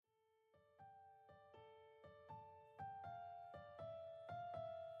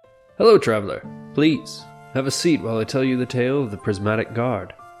Hello, traveler. Please, have a seat while I tell you the tale of the Prismatic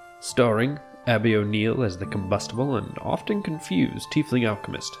Guard, starring Abby O'Neill as the combustible and often confused tiefling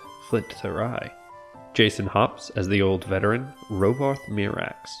alchemist, Flint Therai, Jason Hops as the old veteran, Rovarth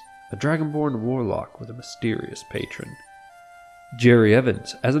Mirax, a dragonborn warlock with a mysterious patron, Jerry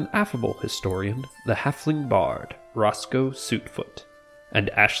Evans as an affable historian, the halfling bard, Roscoe Suitfoot, and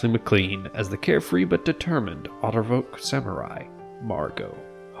Ashley McLean as the carefree but determined Ottervoke samurai, Margot,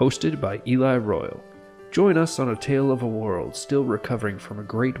 hosted by Eli Royal. Join us on a tale of a world still recovering from a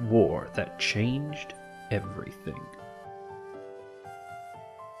great war that changed everything.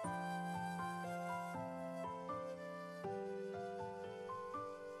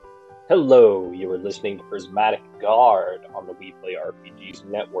 Hello, you are listening to Prismatic Guard on the We Play RPGs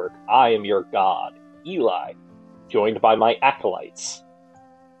network. I am your god, Eli, joined by my acolytes.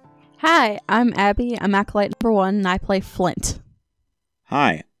 Hi, I'm Abby. I'm Acolyte number 1, and I play Flint.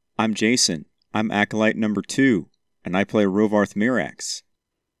 Hi, I'm Jason. I'm Acolyte number 2, and I play Rovarth Mirax.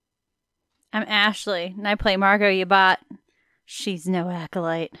 I'm Ashley, and I play Margot Yabat. She's no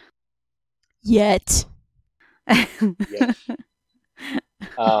acolyte. Yet. Yes.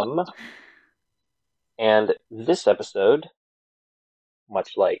 And this episode,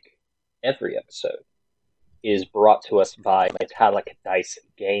 much like every episode, is brought to us by Metallic Dice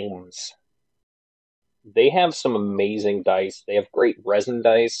Games. They have some amazing dice. They have great resin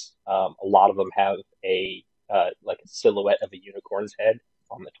dice. A lot of them have a silhouette of a unicorn's head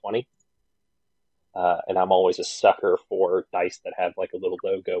on the 20. And I'm always a sucker for dice that have like a little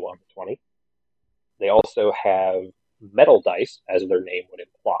logo on the 20. They also have metal dice, as their name would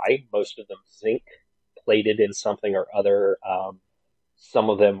imply. Most of them zinc, plated in something or other. Some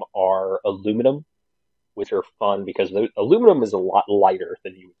of them are aluminum, which are fun because aluminum is a lot lighter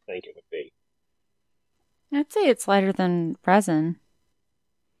than you would think it would be. I'd say it's lighter than resin.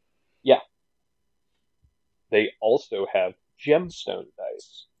 Yeah. They also have gemstone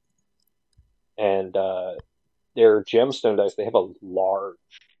dice. And their gemstone dice, they have a large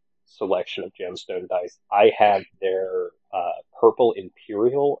selection of gemstone dice. I have their purple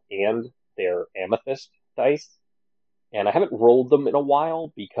imperial and their amethyst dice, and I haven't rolled them in a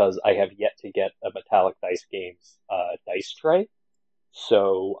while because I have yet to get a Metallic Dice Games dice tray,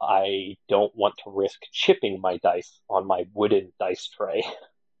 so I don't want to risk chipping my dice on my wooden dice tray.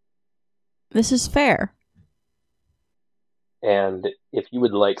 This is fair. And if you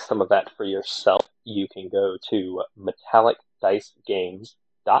would like some of that for yourself, you can go to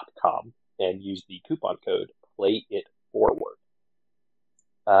metallicdicegames.com and use the coupon code PlayItForward.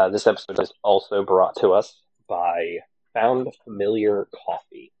 This episode is also brought to us by Found Familiar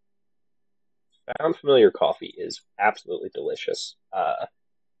Coffee. Found Familiar Coffee is absolutely delicious.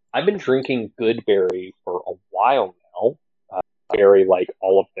 I've been drinking Goodberry for a while now. Berry, like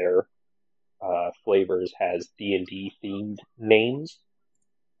all of their flavors, has D&D themed names,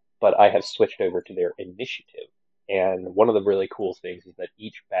 but I have switched over to their initiative. And one of the really cool things is that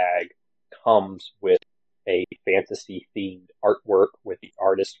each bag comes with a fantasy-themed artwork with the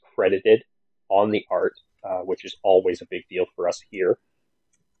artist credited on the art, which is always a big deal for us here.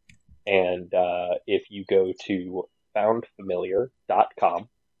 And if you go to foundfamiliar.com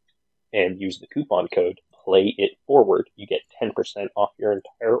and use the coupon code PlayItForward, you get 10% off your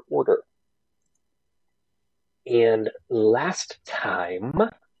entire order. And last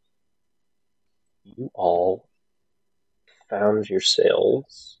time, you all found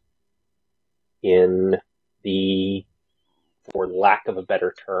yourselves in the, for lack of a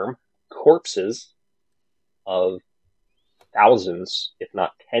better term, corpses of thousands, if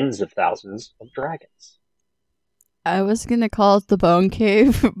not tens of thousands, of dragons. I was gonna call it the Bone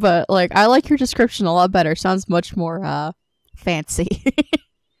Cave, but I like your description a lot better. Sounds much more fancy.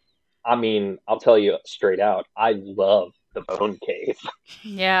 I mean, I'll tell you straight out, I love the Bone Cave.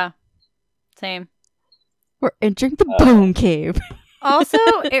 Yeah, same. We're entering the Bone Cave. Also,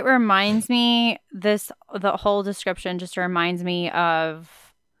 it reminds me, the whole description just reminds me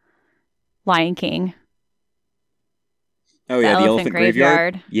of Lion King. Oh yeah, the elephant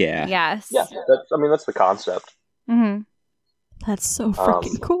graveyard? Yeah. Yes. Yeah, that's the concept. Mm-hmm. That's so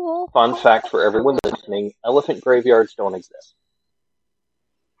freaking cool. Fun fact for everyone listening, elephant graveyards don't exist.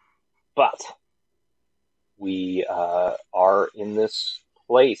 But we are in this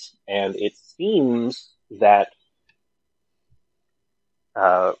place, and it seems that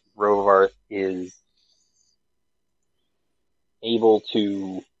Rovarth is able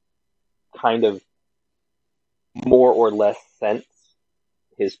to kind of more or less sense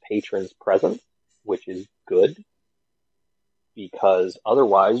his patron's presence, which is good, because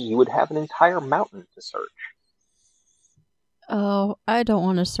otherwise you would have an entire mountain to search. Oh, I don't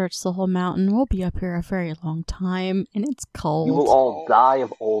want to search the whole mountain. We'll be up here a very long time, and it's cold. You will all die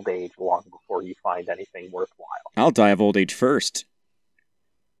of old age long before you find anything worthwhile. I'll die of old age first.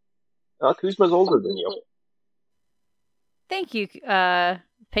 Kuzma's older than you. Thank you,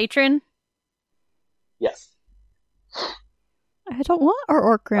 patron. Yes. I don't want our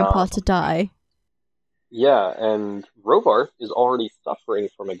orc grandpa to die. Yeah, and Rovarth is already suffering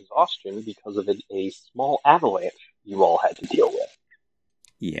from exhaustion because of a small avalanche you all had to deal with.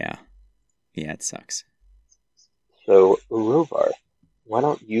 Yeah. Yeah, it sucks. So, Rovarth, why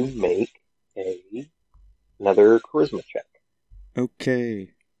don't you make another charisma check?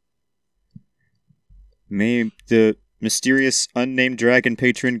 Okay. May the mysterious unnamed dragon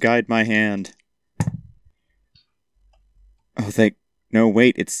patron guide my hand. Oh, no,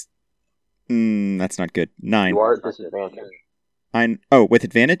 wait, it's... that's not good. 9. You are at disadvantage. With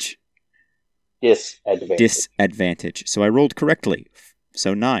advantage? Disadvantage. Disadvantage. So I rolled correctly.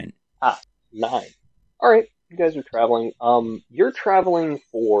 So 9. 9. Alright, you guys are traveling. You're traveling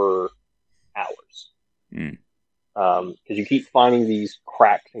for hours. Because you keep finding these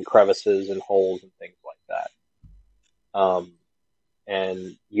cracks and crevices and holes and things like that.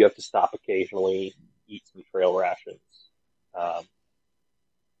 And you have to stop occasionally, eat some trail rations.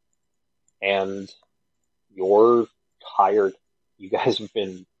 And you're tired. You guys have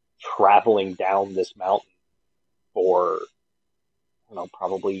been traveling down this mountain for, I don't know,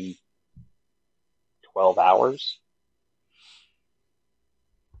 probably 12 hours.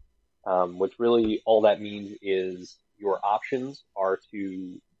 Which really all that means is your options are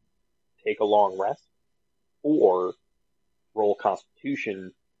to take a long rest or roll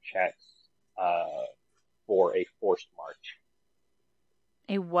constitution checks for a forced march.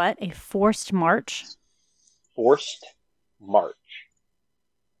 A what? A forced march? Forced march.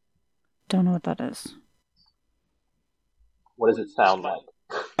 Don't know what that is. What does it sound like?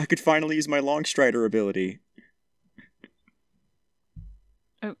 I could finally use my Longstrider ability.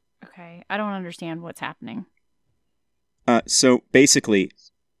 Oh, okay. I don't understand what's happening. So basically,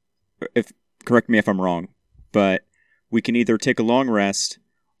 correct me if I'm wrong, but we can either take a long rest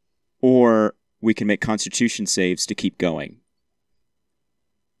or we can make constitution saves to keep going.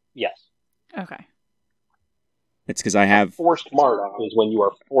 Yes. Okay. It's because I have... Forced march is when you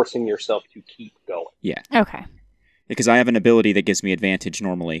are forcing yourself to keep going. Yeah. Okay. Because I have an ability that gives me advantage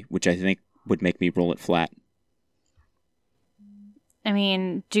normally, which I think would make me roll it flat. I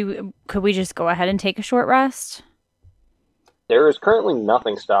mean, could we just go ahead and take a short rest? There is currently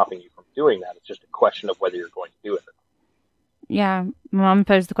nothing stopping you from doing that. It's just a question of whether you're going to do it or not. Yeah, Mom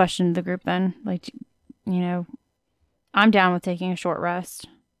posed the question to the group then. I'm down with taking a short rest.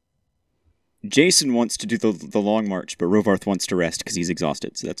 Jason wants to do the long march, but Rovarth wants to rest because he's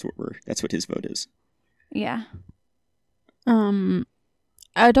exhausted. So that's what his vote is. Yeah.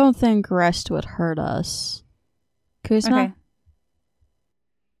 I don't think rest would hurt us. Kuzma? Okay.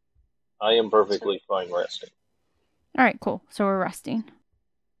 I am perfectly fine resting. All right, cool. So we're resting.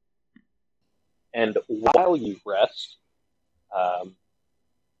 And while you rest,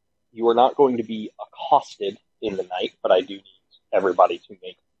 you are not going to be accosted in the night, but I do need everybody to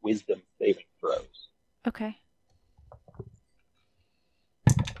make wisdom saving throws. Okay.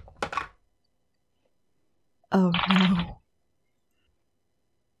 Oh, no.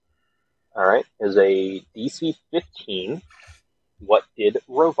 Alright, is a DC 15. What did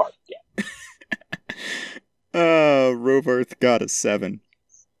Rovarth get? Rovarth got a 7.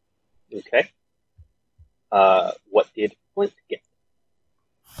 Okay. What did Flint get?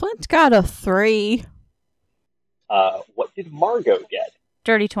 Flint got a 3. What did Margot get?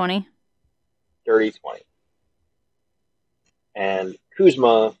 Dirty 20. Dirty 20. And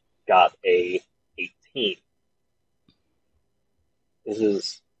Kuzma got a 18. This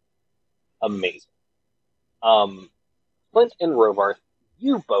is amazing. Flint and Rovarth,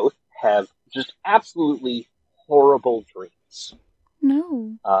 you both have just absolutely horrible dreams.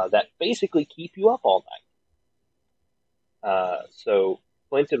 No. That basically keep you up all night. So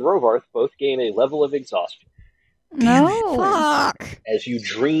Flint and Rovarth both gain a level of exhaustion. No. Fuck! As you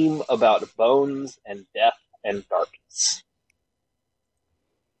dream about bones and death and darkness.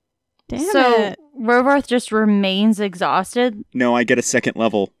 Damn So it. Rovarth just remains exhausted? No, I get a 2nd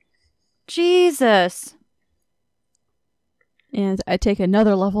level. Jesus. And I take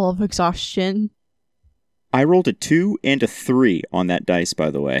another level of exhaustion. I rolled a 2 and a 3 on that dice, by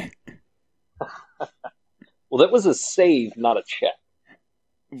the way. Well, that was a save, not a check.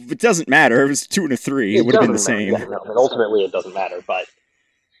 It doesn't matter. It was a 2 and a 3. It would have been the doesn't same. matter. Yeah, no, ultimately, it doesn't matter. But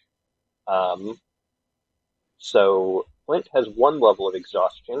so Flint has 1 level of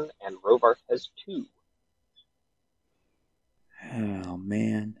exhaustion, and Rovarth has 2. Oh,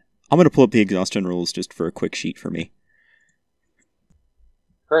 man. I'm going to pull up the exhaustion rules just for a quick sheet for me.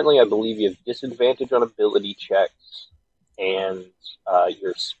 Currently, I believe you have disadvantage on ability checks, and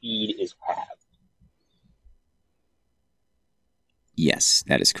your speed is halved. Yes,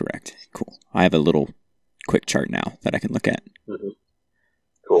 that is correct. Cool. I have a little quick chart now that I can look at. Mm-hmm.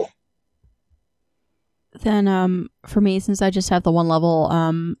 Cool. Then, for me, since I just have the one level,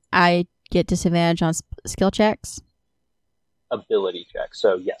 I get disadvantage on skill checks. Ability checks.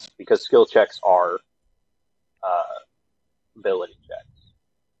 So yes, because skill checks are ability checks.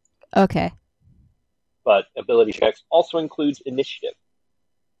 Okay. But ability checks also includes initiative.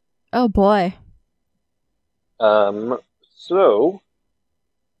 Oh boy. So,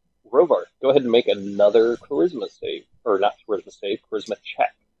 Rovar, go ahead and make another charisma save. Or not charisma save, charisma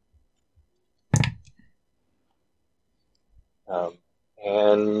check.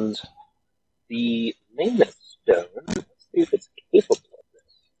 And the Mammoth Stone, let's see if it's capable of this.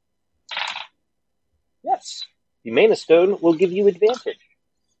 Yes, the Mana Stone will give you advantage.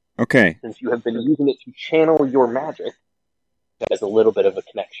 Okay. Since you have been using it to channel your magic, that has a little bit of a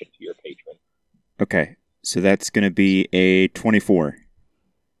connection to your patron. Okay. So that's going to be a 24.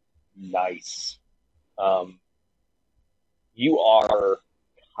 Nice. You are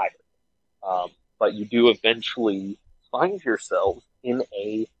tired, but you do eventually find yourselves in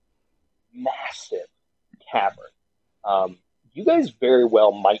a massive cavern. You guys very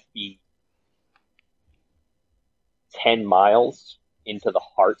well might be 10 miles into the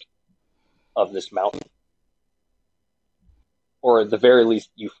heart of this mountain. Or at the very least,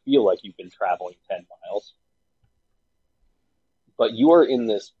 you feel like you've been traveling 10 miles. But you are in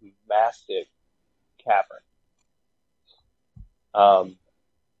this massive cavern.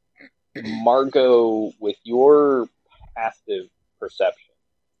 Margot, with your passive perception,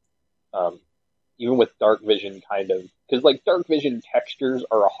 even with dark vision kind of... Because, like, dark vision textures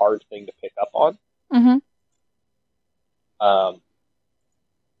are a hard thing to pick up on. Mm-hmm.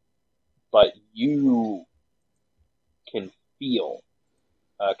 But you can feel,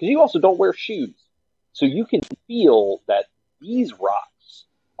 because you also don't wear shoes, so you can feel that these rocks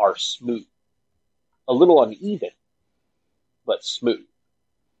are smooth. A little uneven, but smooth.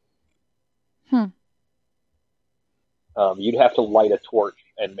 You'd have to light a torch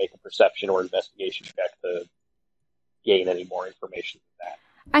and make a perception or investigation check to gain any more information than that.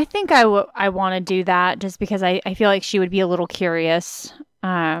 I think I want to do that just because I feel like she would be a little curious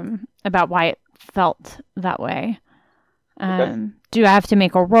about why it felt that way. Okay. Do I have to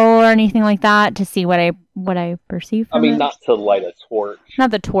make a roll or anything like that to see what I perceive from it? Not to light a torch.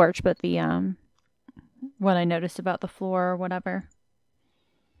 Not the torch, but the what I noticed about the floor or whatever.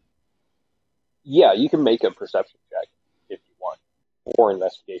 Yeah, you can make a perception check if you want, or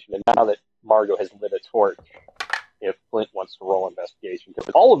investigation. And now that Margot has lit a torch, if Flint wants to roll investigation,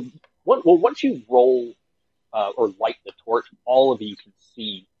 because once you roll or light the torch, all of you can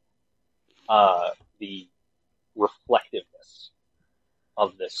see the reflectiveness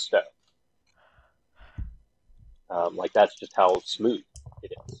of this stone. Like, that's just how smooth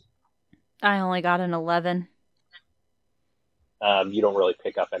it is. I only got an 11. You don't really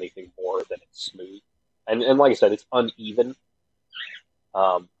pick up anything more than it's smooth. And like I said, it's uneven.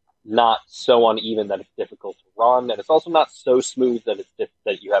 Not so uneven that it's difficult to run, and it's also not so smooth that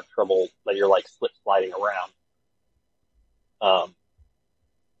that you have trouble, that you're like slip sliding around.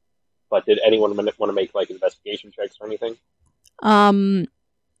 But did anyone want to make like investigation checks or anything?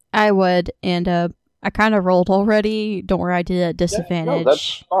 I would, and I kind of rolled already. Don't worry, I did at disadvantage. Yeah, no,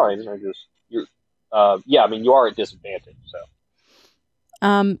 that's fine. You are at disadvantage,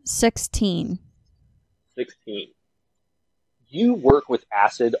 so. 16. 16. You work with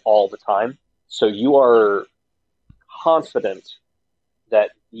acid all the time, so you are confident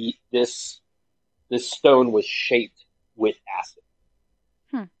that this stone was shaped with acid.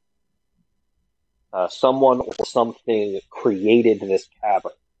 Someone or something created this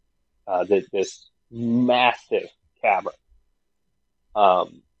cavern, this massive cavern,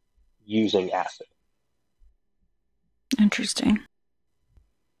 using acid. Interesting.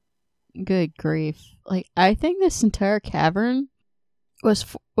 Good grief. Like, I think this entire cavern was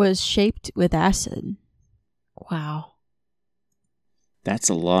shaped with acid. Wow. That's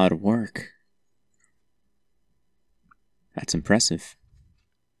a lot of work. That's impressive.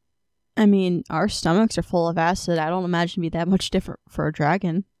 I mean, our stomachs are full of acid. I don't imagine it'd be that much different for a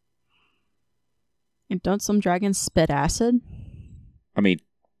dragon. And don't some dragons spit acid? I mean,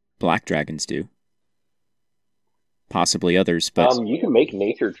 black dragons do. Possibly others, but... You can make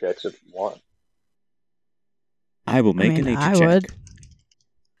nature checks if you want. I will make a nature check. I would.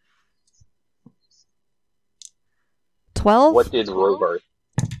 12? What did Rovarth?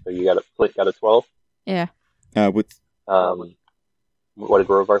 So you got Flint got a 12. Yeah. With What did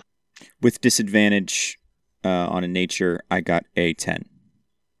Rovarth? with disadvantage on a nature, I got a 10.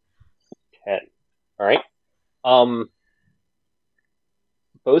 10. All right.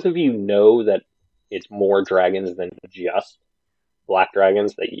 Both of you know that it's more dragons than just black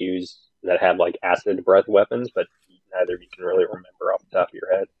dragons that have like acid breath weapons, but neither of you can really remember off the top of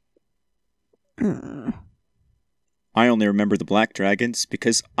your head. I only remember the black dragons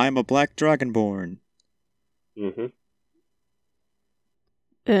because I'm a black dragonborn. Mm-hmm.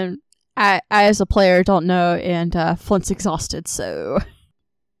 And I as a player don't know, and Flint's exhausted, so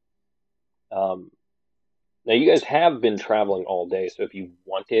Now you guys have been traveling all day, so if you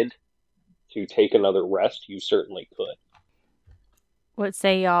wanted to take another rest, you certainly could. What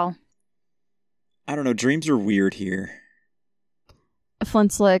say y'all? I don't know, dreams are weird here.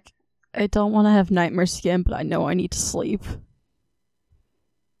 Flint's like, I don't want to have nightmares again, but I know I need to sleep.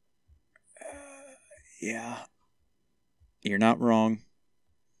 Yeah. You're not wrong.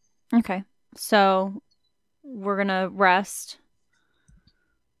 Okay. So we're gonna rest.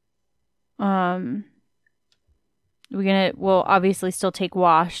 We'll obviously still take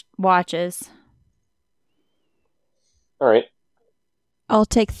watches. All right. I'll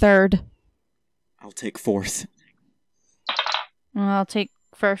take third. I'll take fourth. I'll take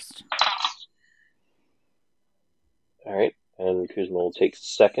first. All right. And Kuzma will take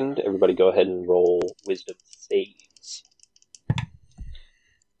second. Everybody go ahead and roll wisdom saves.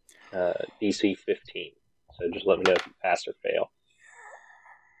 DC 15. So just let me know if you pass or fail.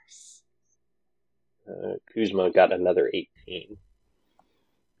 Kuzma got another 18.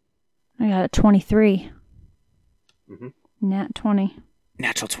 I got a 23. Mm-hmm. Nat 20.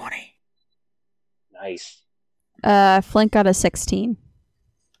 Natural 20. Nice. Flint got a 16.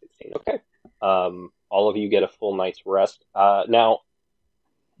 16. Okay. All of you get a full night's rest. Now,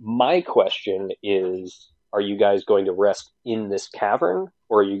 my question is, are you guys going to rest in this cavern,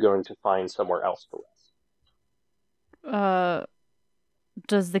 or are you going to find somewhere else to rest?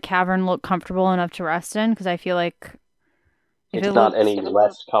 Does the cavern look comfortable enough to rest in? Because I feel like It's not any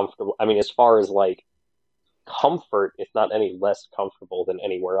less comfortable. I mean, as far as like comfort, it's not any less comfortable than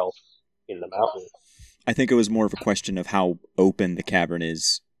anywhere else in the mountains. I think it was more of a question of how open the cavern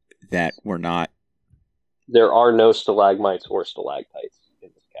is that we're not. There are no stalagmites or stalactites in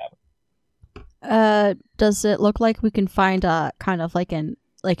this cavern. Does it look like we can find kind of like an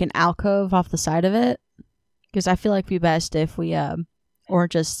alcove off the side of it? Because I feel like it'd be best if we or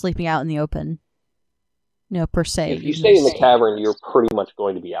just sleeping out in the open. Per se. If you stay in the cavern, you're pretty much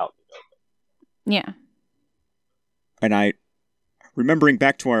going to be out in the open. Yeah. And remembering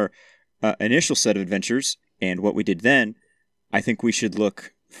back to our initial set of adventures and what we did then, I think we should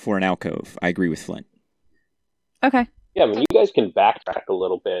look for an alcove. I agree with Flint. Okay. Yeah, I mean, you guys can backtrack a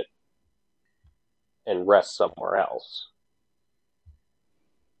little bit and rest somewhere else.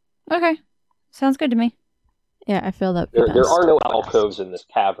 Okay. Sounds good to me. Yeah, I feel that. There are no alcoves in this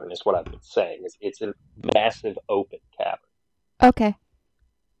cavern, is what I've been saying. It's a massive open cavern. Okay.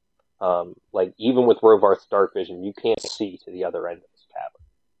 Like, even with Rovarth's dark vision, you can't see to the other end of this cavern.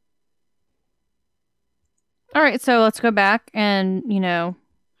 All right, so let's go back and,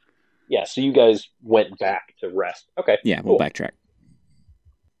 Yeah, so you guys went back to rest. Okay. Yeah, cool. we'll backtrack.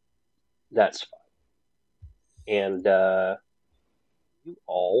 That's fine. And you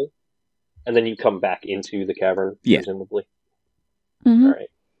all... And then you come back into the cavern, presumably? Mm-hmm.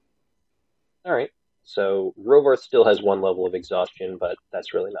 All right. So Rovarth still has one level of exhaustion, but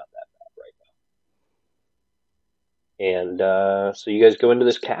that's really not that bad right now. And so you guys go into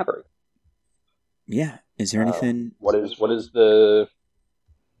this cavern. Yeah. Is there anything... What is the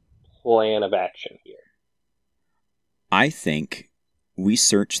plan of action here? I think we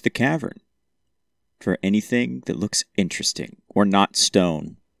search the cavern for anything that looks interesting or not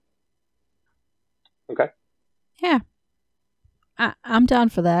stone. Okay. Yeah. I'm down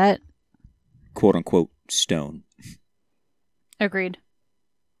for that. Quote unquote stone. Agreed.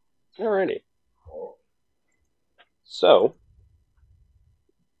 Alrighty. So,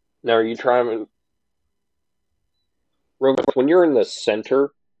 now are you trying... Rovarth, when you're in the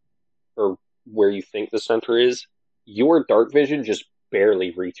center, or where you think the center is, your dark vision just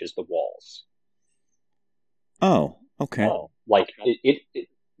barely reaches the walls. Oh, okay. Like, it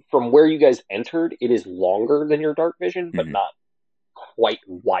from where you guys entered, it is longer than your dark vision, but not quite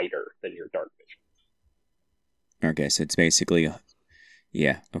wider than your dark vision. Okay, so it's basically...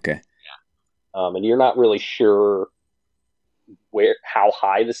 Yeah, okay. And you're not really sure how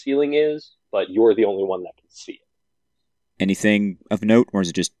high the ceiling is, but you're the only one that can see it. Anything of note, or is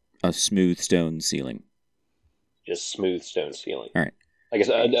it just a smooth stone ceiling? just smooth stone ceiling. All right. I guess.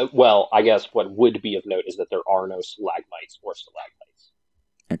 I guess what would be of note is that there are no stalagmites or stalagmites.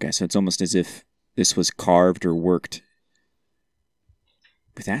 Okay, so it's almost as if this was carved or worked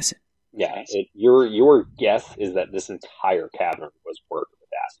with acid. Yeah, your guess is that this entire cavern was worked with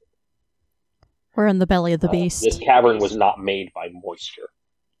acid. We're in the belly of the beast. This cavern was not made by moisture.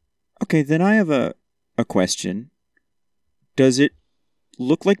 Okay, then I have a question. Does it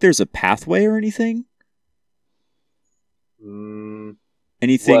look like there's a pathway or anything?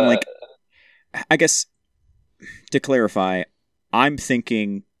 Anything What? like... I guess, to clarify, I'm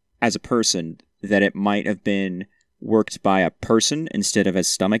thinking, as a person, that it might have been worked by a person instead of as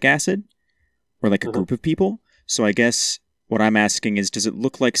stomach acid, or like a group of people. So I guess what I'm asking is, does it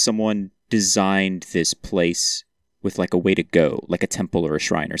look like someone designed this place with like a way to go, like a temple or a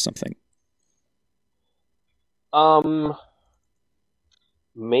shrine or something?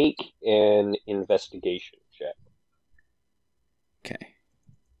 Make an investigation check. Okay.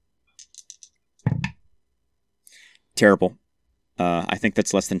 Terrible. I think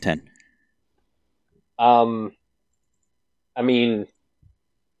that's less than 10. I mean,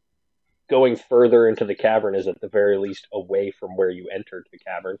 going further into the cavern is at the very least away from where you entered the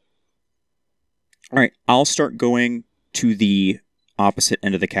cavern. All right, I'll start going to the opposite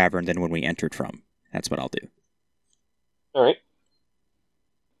end of the cavern than when we entered from. That's what I'll do. All right.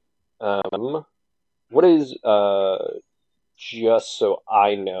 What is, just so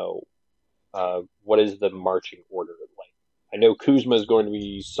I know, what is the marching order like? I know Kuzma is going to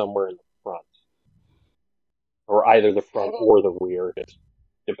be somewhere in the front. Or either the front or the rear, just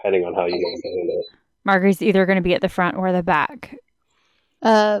depending on how you want to handle it. Margary's either going to be at the front or the back.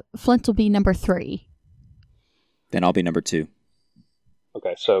 Flint will be number 3. Then I'll be number 2.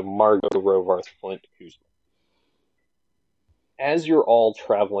 Okay, so Margot, Rovarth, Flint, Kuzma. As you're all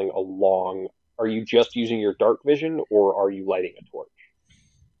traveling along, are you just using your dark vision, or are you lighting a torch?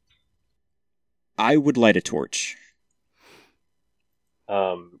 I would light a torch.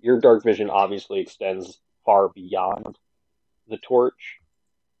 Your dark vision obviously extends far beyond the torch.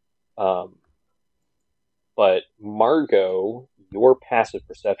 But Margot, your passive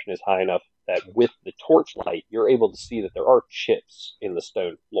perception is high enough that with the torchlight, you're able to see that there are chips in the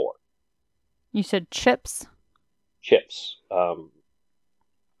stone floor. You said chips? Chips.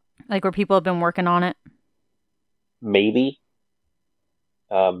 Like where people have been working on it? Maybe.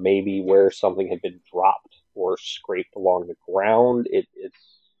 Maybe where something had been dropped or scraped along the ground.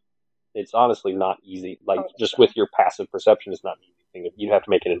 It's honestly not easy. Like, just with your passive perception, it's not an easy thing. You'd have to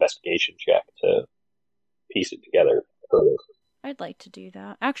make an investigation check to piece it together. I'd like to do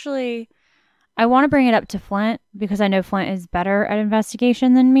that. Actually, I want to bring it up to Flint because I know Flint is better at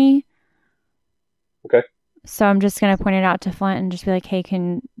investigation than me. Okay. So I'm just going to point it out to Flint and just be like, hey,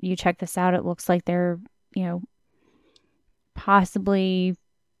 can you check this out? It looks like they're, possibly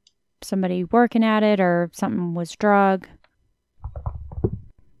somebody working at it or something was drug.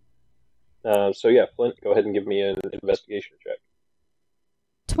 So yeah, Flint, go ahead and give me an investigation check.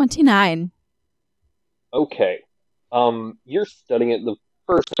 29. Okay. You're studying it. The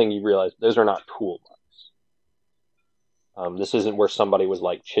first thing you realize, those are not tool marks. This isn't where somebody was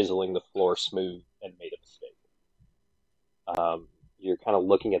like chiseling the floor smooth and made a mistake. You're kind of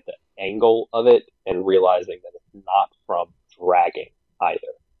looking at the angle of it and realizing that it's not from dragging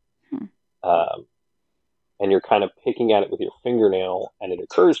either. And you're kind of picking at it with your fingernail, and it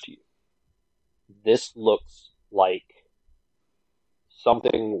occurs to you, this looks like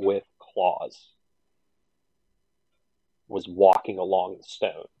something with claws was walking along the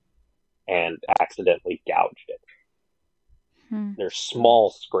stone and accidentally gouged it. There's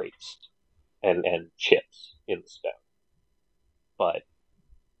small scrapes and chips in the stone. But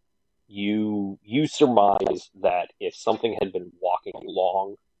you surmise that if something had been walking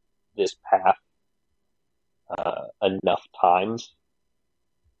along this path enough times,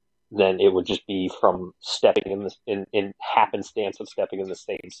 then it would just be from stepping in happenstance of stepping in the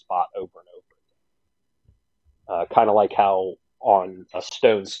same spot over and over. Kind of like how on a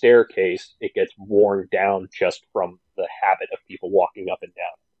stone staircase, it gets worn down just from the habit of people walking up and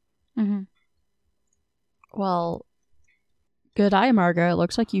down. Mm-hmm. Well, good eye, Margot. It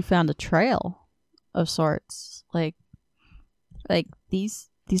looks like you found a trail of sorts. Like these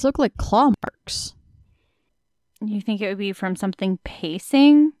look like claw marks. You think it would be from something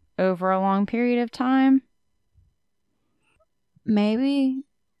pacing over a long period of time? Maybe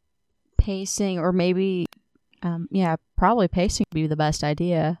pacing, or maybe, probably pacing would be the best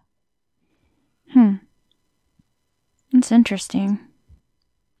idea. That's interesting.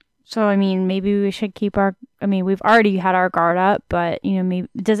 So, I mean, maybe we should keep our... I mean, we've already had our guard up, but, maybe...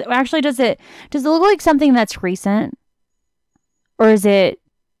 Does it look like something that's recent? Or is it...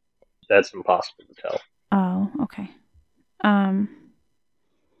 That's impossible to tell. Oh, okay.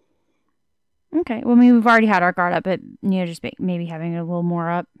 Okay, well, maybe we've already had our guard up, but, just maybe having it a little more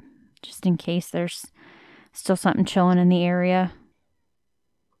up, just in case there's still something chilling in the area.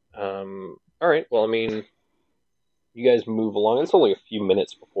 All right, well, I mean, you guys move along. It's only a few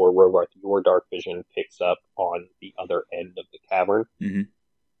minutes before Rovarth, your dark vision picks up on the other end of the cavern. Mm-hmm.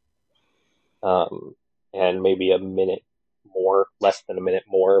 And maybe a minute more, less than a minute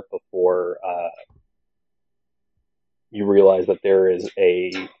more, before you realize that there is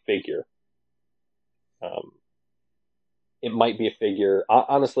a figure. It might be a figure.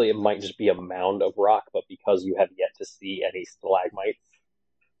 Honestly, it might just be a mound of rock, but because you have yet to see any stalagmites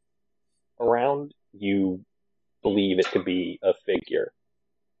around, you believe it could be a figure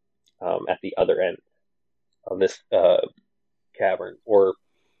at the other end of this cavern, or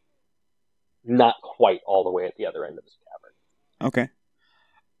not quite all the way at the other end of this cavern. Okay.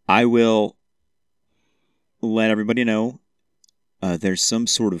 I will let everybody know there's some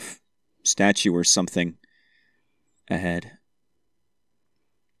sort of statue or something ahead.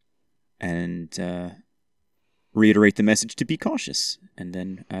 And reiterate the message to be cautious. And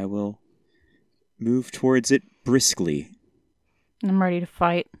then I will move towards it briskly. I'm ready to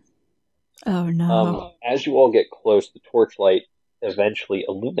fight. Oh, no. As you all get close, the torchlight eventually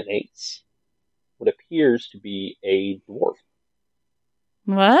illuminates what appears to be a dwarf.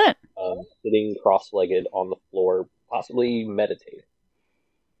 What? Sitting cross-legged on the floor, possibly meditating.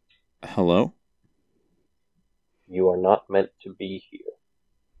 Hello? You are not meant to be here.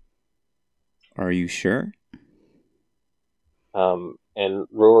 Are you sure? And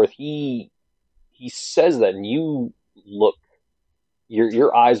Roarth, he says that, and you look,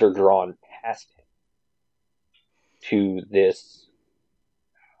 your eyes are drawn past him to this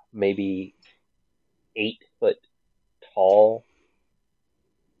maybe 8 foot tall,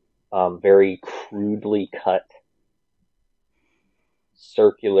 very crudely cut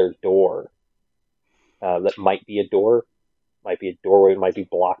circular door that might be a door, might be a doorway, might be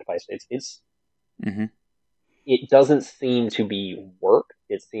blocked by it's Mm-hmm. It doesn't seem to be work.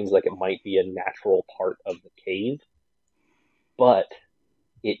 It seems like it might be a natural part of the cave, but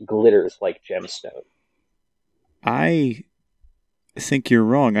it glitters like gemstone. I think you're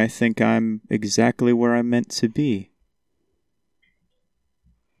wrong. I think I'm exactly where I'm meant to be.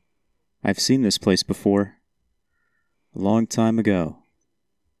 I've seen this place before. A long time ago.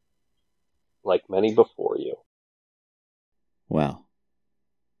 Like many before you. Well,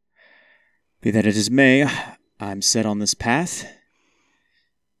 be that as it may, I'm set on this path.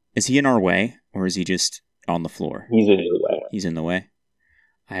 Is he in our way, or is he just on the floor? He's in your way. He's in the way.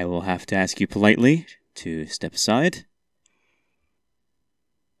 I will have to ask you politely to step aside.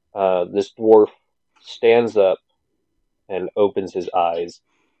 This dwarf stands up and opens his eyes,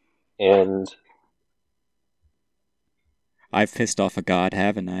 and... I've pissed off a god,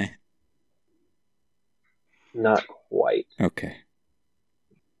 haven't I? Not quite. Okay.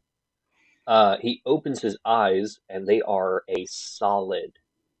 He opens his eyes, and they are a solid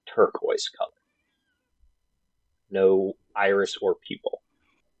turquoise color. No iris or pupil.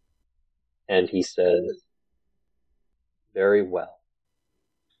 And he says, "Very well.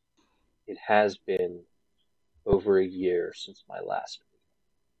 It has been over a year since my last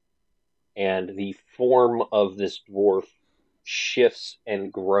meeting." And the form of this dwarf shifts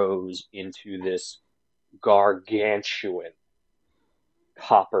and grows into this gargantuan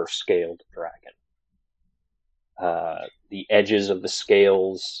copper-scaled dragon. The edges of the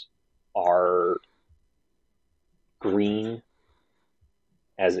scales are green,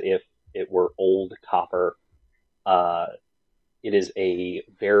 as if it were old copper. It is a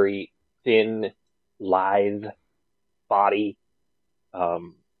very thin, lithe body.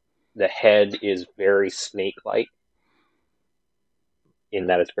 The head is very snake-like, in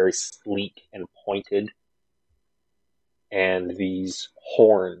that it's very sleek and pointed. And these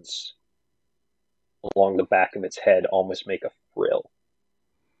horns along the back of its head almost make a frill.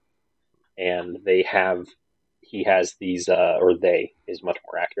 And he has these, or they is much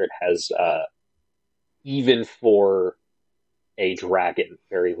more accurate, has, even for a dragon,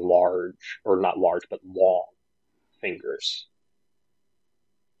 very large, or not large, but long fingers.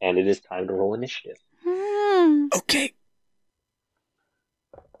 And it is time to roll initiative. Okay.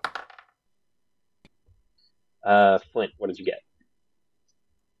 Flint, what did you get?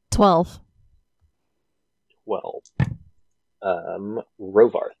 12. 12.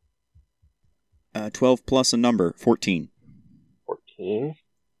 Rovarth. 12 plus a number, 14. 14.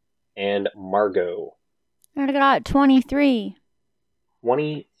 and Margot. I got 23.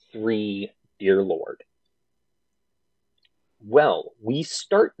 23, dear Lord. Well, we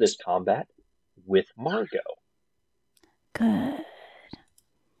start this combat with Margot. Good.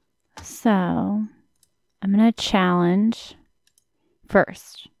 So, I'm going to challenge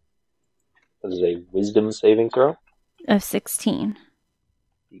first. This is a wisdom saving throw. Of 16.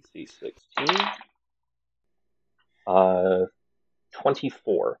 DC 16.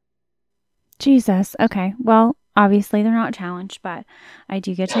 24. Jesus. Okay. Well, obviously they're not challenged, but I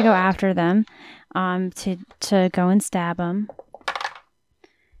do get to go after them, to go and stab them.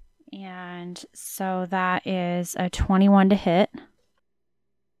 And so that is a 21 to hit.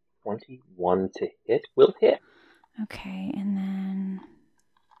 21 to hit will hit. Okay, and then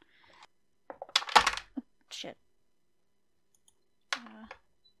shit.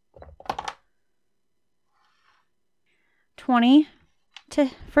 20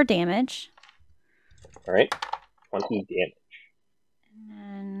 for damage. All right. 20 damage. And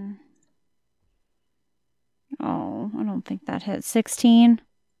then I don't think that hits. 16.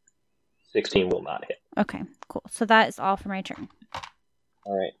 16 will not hit. Okay, cool. So that is all for my turn.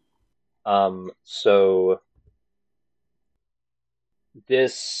 All right. So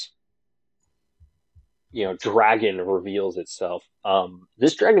this, dragon reveals itself.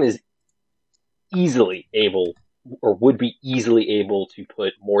 This dragon is easily able, or would be easily able, to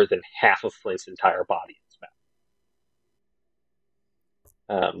put more than half of Flint's entire body in its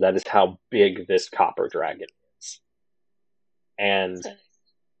mouth. That is how big this copper dragon is. And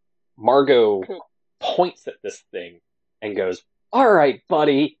Margot points at this thing and goes, "All right,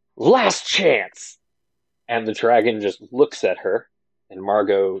 buddy, last chance." And the dragon just looks at her, and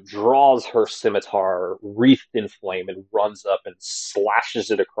Margot draws her scimitar wreathed in flame and runs up and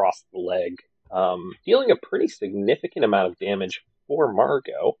slashes it across the leg, dealing a pretty significant amount of damage for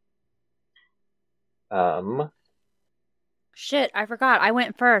Margot. Shit, I forgot. I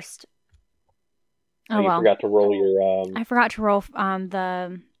went first. You forgot to roll your... I forgot to roll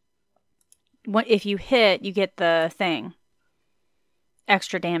if you hit, you get the thing.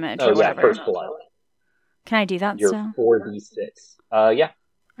 Extra damage or whatever. First blood. Can I do that You're still? 4d6. Yeah.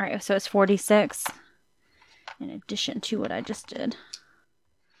 Alright, so it's 46 in addition to what I just did.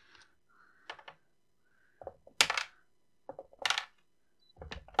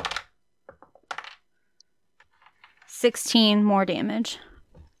 $16 more damage.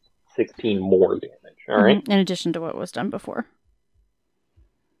 16 more damage. All right. In addition to what was done before.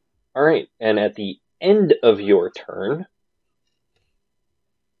 All right. And at the end of your turn,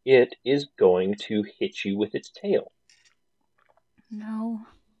 it is going to hit you with its tail. No.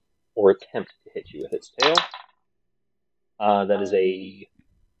 Or attempt to hit you with its tail. That is a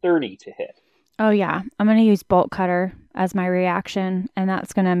 30 to hit. Oh, yeah. I'm going to use Bolt Cutter as my reaction, and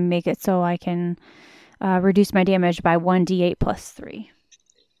that's going to make it so I can reduce my damage by 1d8 plus 3.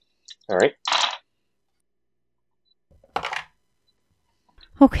 All right.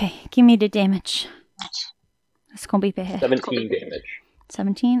 Okay, give me the damage. It's going to be bad. 17 damage.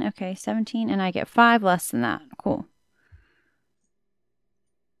 17? Okay, 17, and I get 5 less than that. Cool.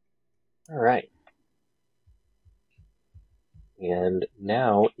 All right. And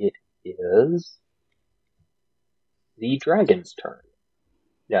now it is the dragon's turn.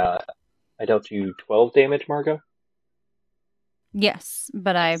 I dealt you 12 damage, Margot? Yes,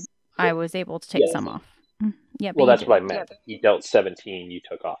 but I was able to take some off. Yeah, well, that's what I meant. You dealt 17, you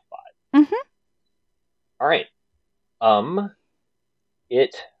took off 5. Mm-hmm. All right.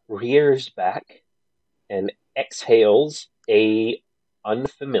 It rears back and exhales a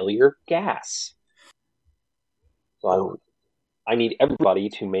unfamiliar gas. So I need everybody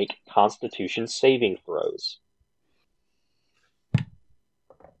to make Constitution saving throws.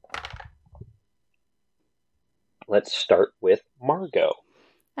 Let's start with Margot.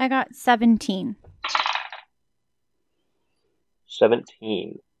 I got 17.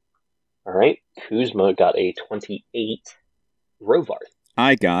 17. All right. Kuzma got a 28. Rovarth.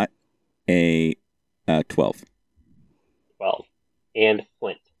 I got a 12. 12. And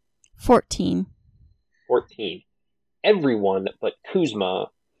Flint. 14. 14. Everyone but Kuzma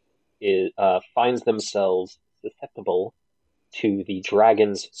finds themselves susceptible to the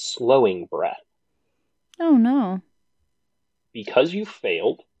dragon's slowing breath. Oh, no. Because you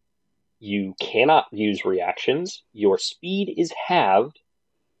failed, you cannot use reactions. Your speed is halved.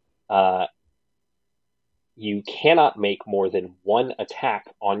 You cannot make more than one attack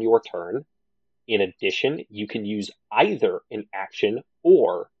on your turn. In addition, you can use either an action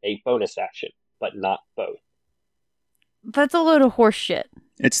or a bonus action, but not both. That's a load of horse shit.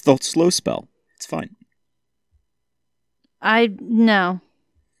 It's the slow spell. It's fine. No.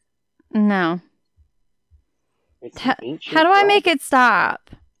 No. It's an ancient How do I make dragon. it stop?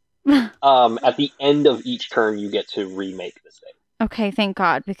 At the end of each turn, you get to remake the save. Okay, thank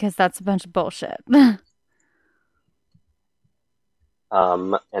God, because that's a bunch of bullshit.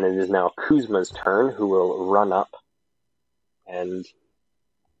 And it is now Kuzma's turn, who will run up and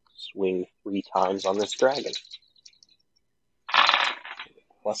swing 3 times on this dragon.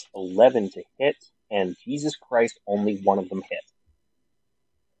 Plus 11 to hit, and Jesus Christ, only one of them hit.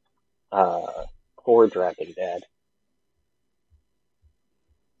 Poor dragon dad.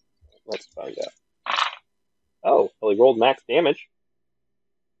 Let's find out. Oh, well, he rolled max damage.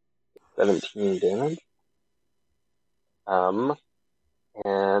 17 damage.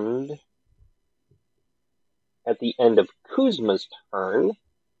 And at the end of Kuzma's turn,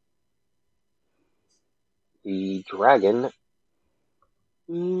 the dragon,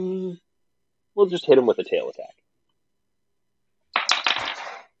 we'll just hit him with a tail attack.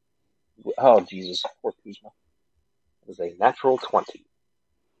 Oh, Jesus, poor Kuzma. It was a natural 20.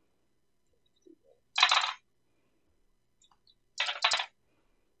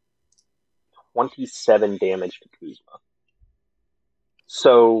 27 damage to Kuzma.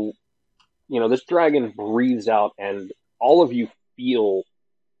 So, this dragon breathes out, and all of you feel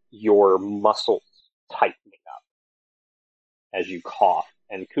your muscles tightening up as you cough.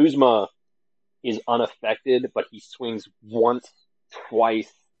 And Kuzma is unaffected, but he swings once,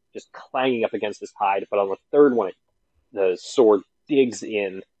 twice, just clanging up against his hide. But on the third one, the sword digs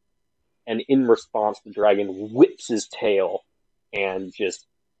in, and in response, the dragon whips his tail and just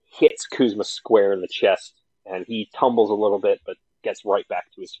hits Kuzma square in the chest, and he tumbles a little bit, but gets right back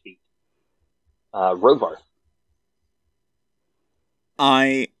to his feet. Rovar.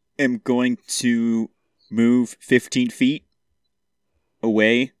 I am going to move 15 feet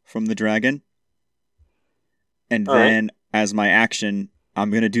away from the dragon. And All then, as my action, I'm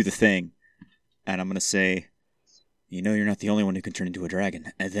going to do the thing. And I'm going to say, you're not the only one who can turn into a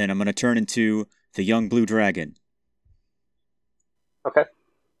dragon. And then I'm going to turn into the young blue dragon. Okay.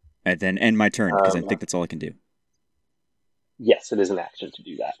 And then end my turn, because I think that's all I can do. Yes, it is an action to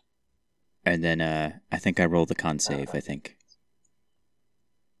do that. And then I think I roll the con save, I think.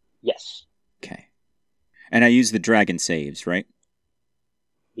 Yes. Okay. And I use the dragon saves, right?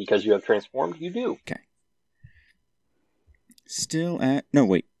 Because you have transformed, you do. Okay. Still at... No,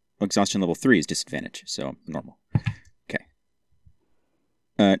 wait. Exhaustion level 3 is disadvantage, so normal. Okay.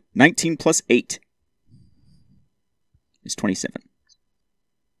 19 plus 8 is 27.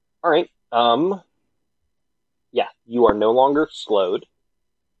 All right. Yeah, you are no longer slowed,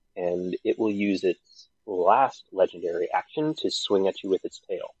 and it will use its last legendary action to swing at you with its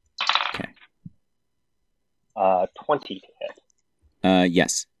tail. Okay. 20 to hit.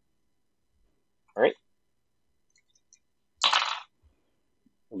 Yes. All right.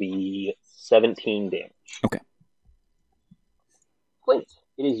 It'll be 17 damage. Okay. Clint,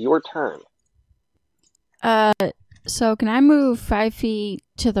 it is your turn. So can I move 5 feet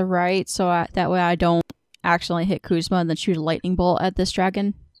to the right so that way I don't accidentally hit Kuzma and then shoot a lightning bolt at this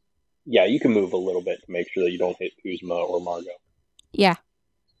dragon? Yeah, you can move a little bit to make sure that you don't hit Kuzma or Margot. Yeah.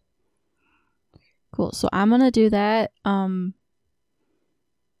 Cool. So I'm gonna do that.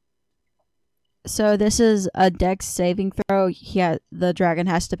 So this is a Dex saving throw. The dragon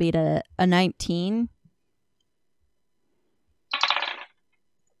has to beat a 19.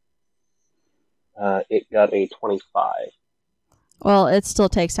 It got a 25. Well, it still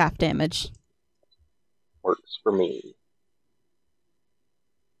takes half damage. Works for me.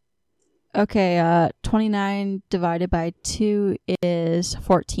 Okay, 29 divided by 2 is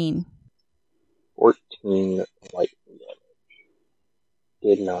 14. 14 lightning damage.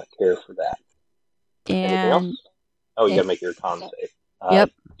 Did not care for that. Anything And else? Oh, you gotta make your con save.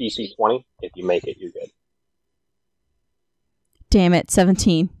 Yep. DC 20. If you make it, you're good. damn it,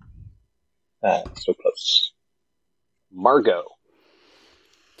 17. So close. Margot.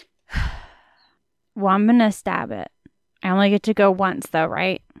 Well, I'm going to stab it. I only get to go once, though,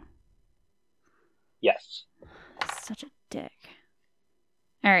 right? Yes. Such a dick.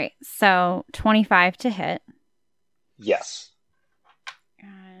 All right, so 25 to hit. Yes.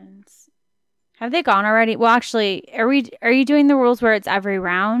 And have they gone already? Well, actually, are you doing the rules where it's every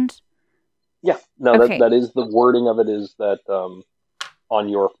round? Yeah. No, Okay. that is the wording of it is that on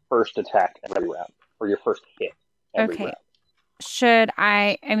your first attack every round, or your first hit every Okay. round. Should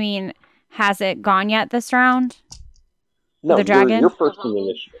has it gone yet this round? No, The dragon? you're first in the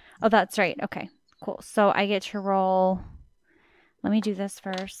initiative. Oh, that's right. Okay, cool. So I get to roll. Let me do this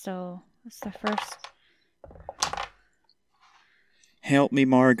first. So what's the first? Help me,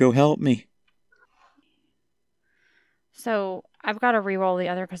 Margot, help me. So I've got to re-roll the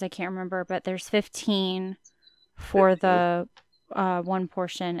other because I can't remember, but there's 15 for the one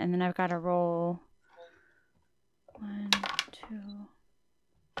portion, and then I've got to roll 1, 2,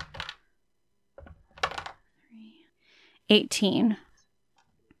 3, 18.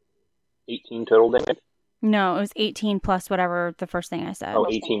 18 total damage? No, it was 18 plus whatever the first thing I said. Oh,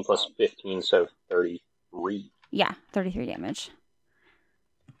 18 plus 15, so 33. Yeah, 33 damage.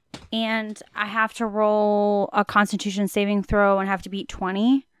 And I have to roll a Constitution saving throw and have to beat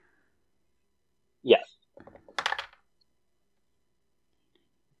 20. Yes.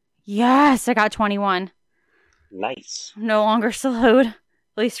 Yes, I got 21. Nice. I'm no longer slowed, at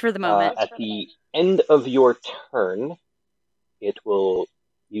least for the moment. At the end of your turn, it will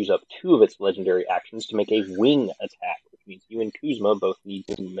use up 2 of its legendary actions to make a wing attack, which means you and Kuzma both need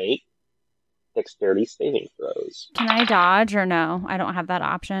to make dexterity saving throws. Can I dodge or no? I don't have that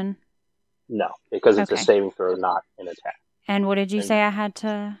option. No, because it's Okay. a saving throw, not an attack. And what did you And- say I had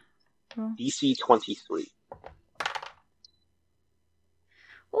to roll? DC 23.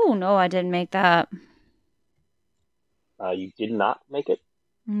 Oh, no, I didn't make that. You did not make it?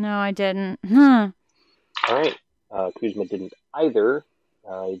 No, I didn't. Huh. Alright. Kuzma didn't either.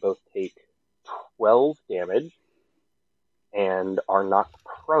 You both take 12 damage and are knocked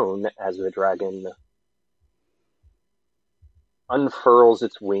prone as the dragon unfurls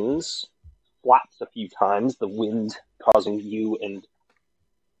its wings, flaps a few times, the wind causing you and...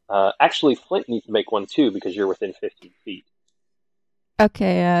 actually, Flint needs to make one too because you're within 15 feet.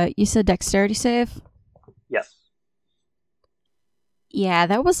 Okay, you said dexterity save? Yes. Yeah,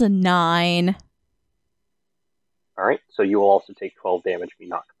 that was a 9. Alright, so you will also take 12 damage and be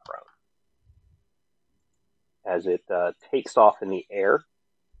knocked prone. As it takes off in the air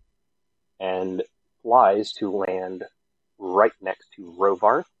and flies to land right next to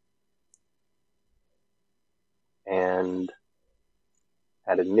Rovarth. And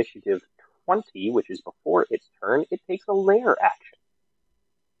at initiative 20, which is before its turn, it takes a lair action.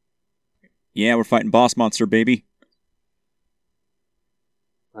 Yeah, we're fighting boss monster, baby.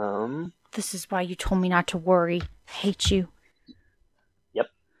 This is why you told me not to worry. I hate you.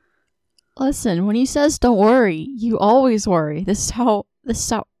 Listen, when he says don't worry, you always worry. This is how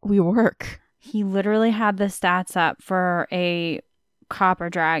we work. He literally had the stats up for a copper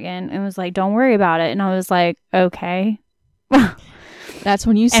dragon and was like, don't worry about it. And I was like, okay. That's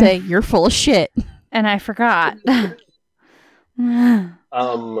when you say you're full of shit. And I forgot.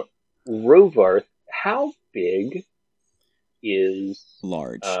 Rovarth, how big is...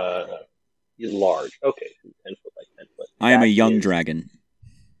 Large. Large. Okay, 10 foot by 10 foot. I am a That young is dragon.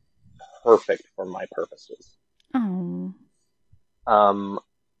 Perfect for my purposes. Oh.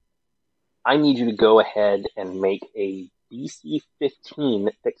 I need you to go ahead and make a DC 15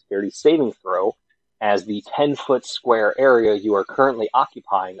 dexterity saving throw as the 10-foot square area you are currently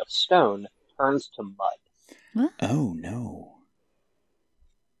occupying of stone turns to mud. Oh, no.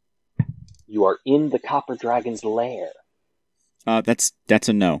 You are in the Copper Dragon's lair. That's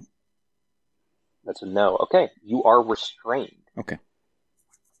a no. That's a no. Okay, you are restrained. Okay.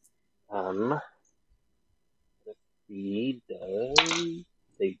 Let's see,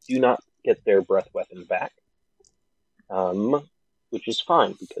 they do not get their breath weapon back. Which is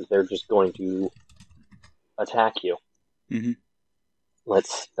fine, because they're just going to attack you. Mhm.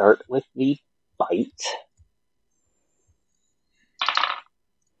 Let's start with the bite.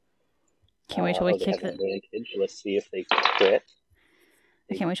 Can't wait till we they kick have the... advantage. Let's see if they crit.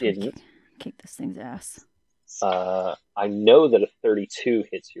 I can't wait till we didn't. kick this thing's ass. I know that a 32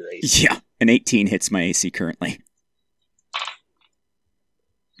 hits your AC, Yeah, an 18 hits my AC currently.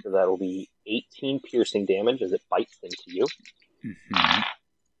 so that'll be 18 piercing damage as it bites into you. Mhm.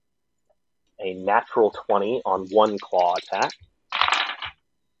 A natural 20 on one claw attack.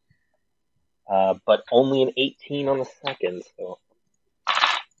 But only an 18 on the second, so...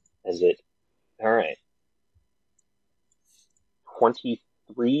 As it... Alright.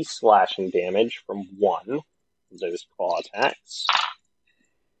 23 slashing damage from one of those claw attacks.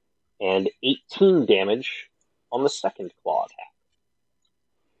 And 18 damage on the second claw attack.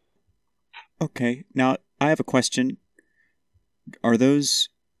 Okay, now I have a question. Are those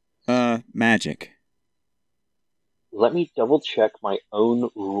magic? Let me double check my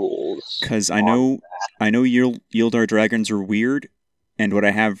own rules. Because I know Yieldar dragons are weird, and what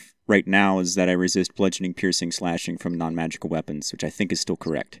I have right now is that I resist bludgeoning, piercing, slashing from non-magical weapons, which I think is still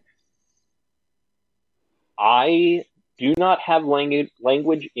correct. I do not have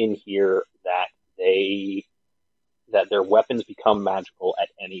language in here that their weapons become magical at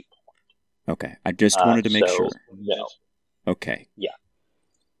any point. Okay, I just wanted to make So, sure. No. Okay.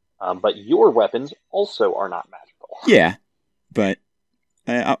 But your weapons also are not magical. Yeah, but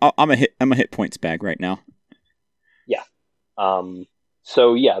I'm a hit points bag right now. Yeah.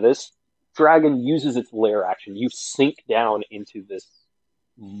 So yeah, this dragon uses its lair action. You sink down into this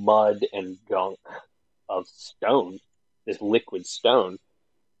mud and gunk of stone, this liquid stone,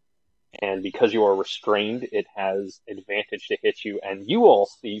 and because you are restrained, it has advantage to hit you. And you all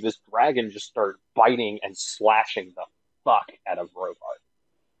see this dragon just start biting and slashing the fuck out of Robart.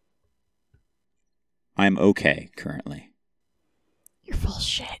 I'm okay currently. You're full of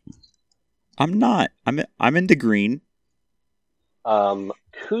shit. I'm not. I'm into green.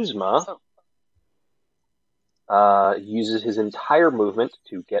 Kuzma uses his entire movement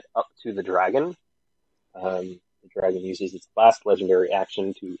to get up to the dragon. The dragon uses its last legendary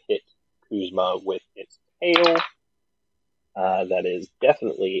action to hit Kuzma with its tail. That is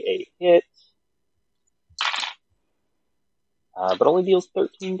definitely a hit. But only deals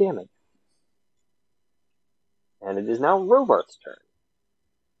 13 damage. And it is now Rovart's turn.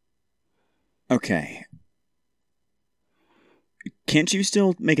 Okay. Can't you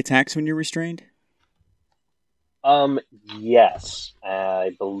still make attacks when you're restrained? Yes.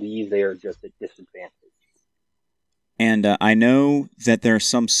 I believe they are just at disadvantage. And I know that there are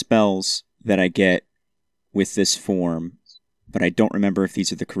some spells that I get with this form, but I don't remember if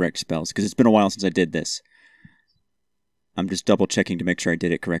these are the correct spells, because it's been a while since I did this. I'm just double checking to make sure I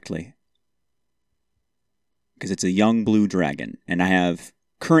did it correctly. Because it's a young blue dragon, and I have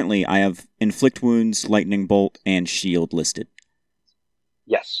Inflict Wounds, Lightning Bolt, and Shield listed.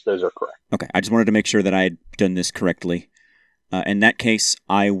 Yes, those are correct. Okay, I just wanted to make sure that I had done this correctly. In that case,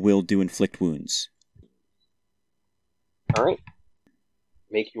 I will do Inflict Wounds. Alright.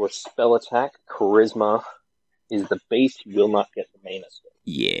 Make your spell attack. Charisma is the base. You will not get the mana skill.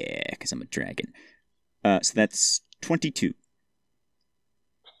 Yeah, because I'm a dragon. So that's 22.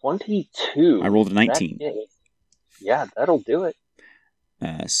 22. I rolled a 19. Yeah, that'll do it.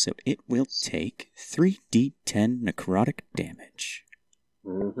 So it will take 3d10 necrotic damage.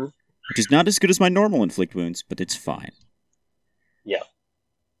 Mm-hmm. Which is not as good as my normal Inflict Wounds, but it's fine. Yeah.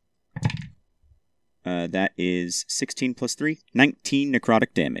 That is 16 plus 3, 19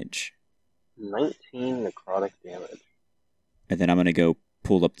 necrotic damage. 19 necrotic damage. And then I'm going to go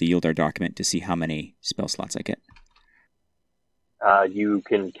pull up the Yieldar document to see how many spell slots I get. You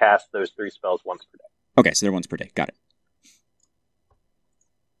can cast those 3 spells once per day. Okay, so they're once per day. Got it.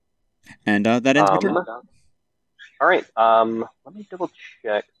 And that ends my turn. All right. Let me double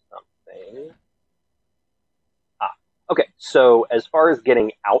check something. Okay. So as far as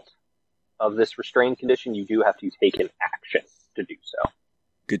getting out of this restrained condition, you do have to take an action to do so.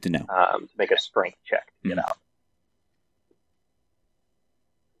 Good to know. To make a strength check to get out.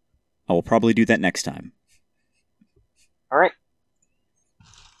 I will probably do that next time. All right.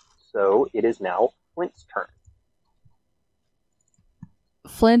 So it is now Flint's turn.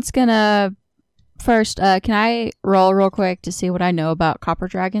 Flint's gonna first. Can I roll real quick to see what I know about copper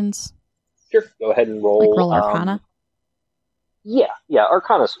dragons? Sure. Go ahead and roll. Like roll Arcana. Yeah.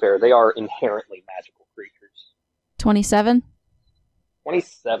 Arcana's fair. They are inherently magical creatures. 27.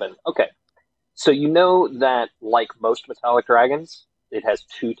 27. Okay. So you know that, like most metallic dragons, it has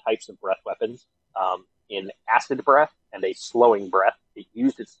 2 types of breath weapons. In acid breath and a slowing breath. It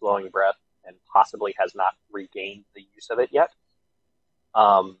used its slowing breath and possibly has not regained the use of it yet.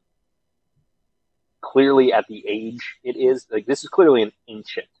 Clearly at the age it is, like, this is clearly an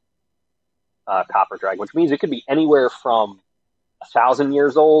ancient copper dragon, which means it could be anywhere from 1,000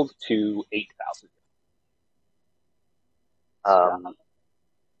 years old to 8,000.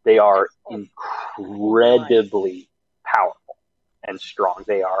 They are incredibly powerful and strong.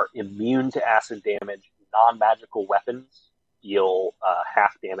 They are immune to acid damage. Non-magical weapons deal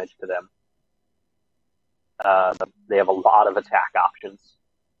half damage to them. They have a lot of attack options.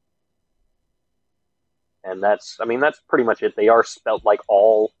 And that's pretty much it. They are spelled like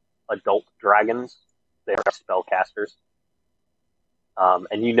all adult dragons. They are spellcasters.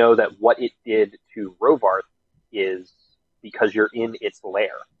 And you know that what it did to Rovarth is because you're in its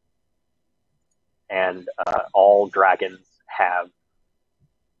lair. And all dragons have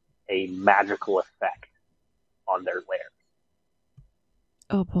a magical effect on their lair.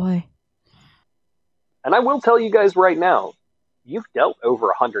 Oh boy. And I will tell you guys right now, you've dealt over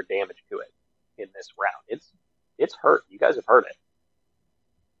 100 damage to it in this round. It's hurt. You guys have heard it.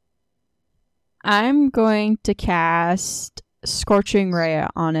 I'm going to cast Scorching Ray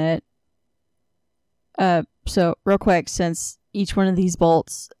on it. So real quick, since each one of these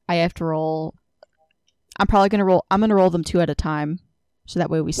bolts I have to roll, I'm gonna roll them 2 at a time, so that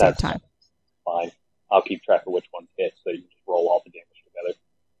way we save time. Fine. I'll keep track of which ones hit, so you just roll all the damage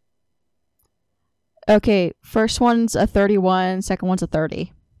Okay, first one's a 31, second one's a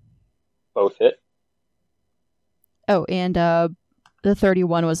 30. Both hit. Oh, and the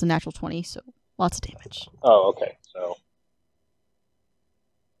 31 was a natural 20, so lots of damage. Oh, okay. So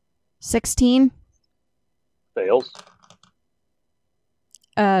 16. fails.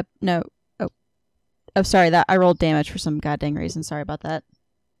 No. Oh, sorry, that I rolled damage for some goddamn reason. Sorry about that.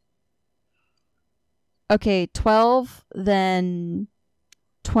 Okay, 12, then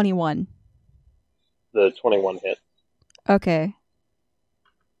 21. The 21 hit. Okay.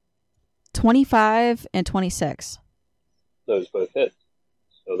 25 and 26. Those both hit.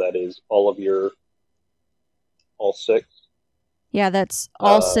 So that is all 6. Yeah, that's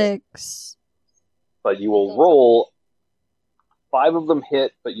all 6. But you will roll 5 of them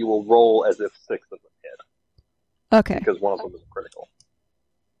hit, but you will roll as if 6 of them hit. Okay. Because one of them is critical.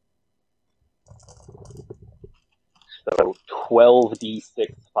 So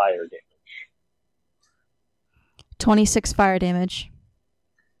 12d6 fire damage. 26 fire damage.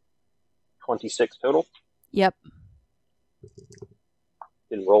 26 total? Yep.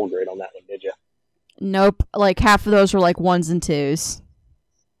 Didn't roll great on that one, did you? Nope. Like half of those were like 1s and 2s.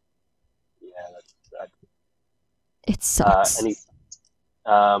 Yeah, that's It sucks.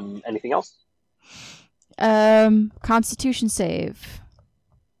 Anything else? Constitution save.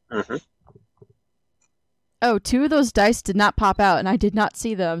 Mm-hmm. Oh, 2 of those dice did not pop out, and I did not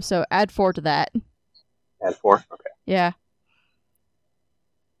see them, so add 4 to that. Add 4? Okay. Yeah.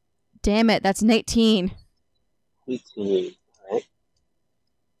 Damn it, that's an 18. 18. Alright.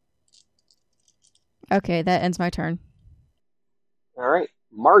 Okay, that ends my turn. Alright.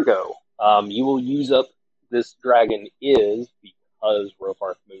 Margot, you will use up this dragon because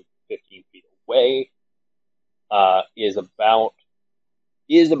Rovarth moved 15 feet away. Is about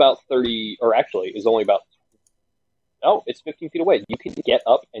 30, or actually is only about, it's 15 feet away. You can get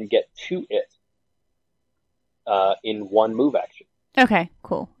up and get to it in one move action. Okay,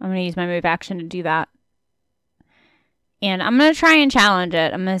 cool. I'm going to use my move action to do that. And I'm going to try and challenge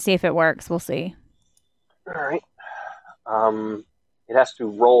it. I'm going to see if it works. We'll see. Alright. It has to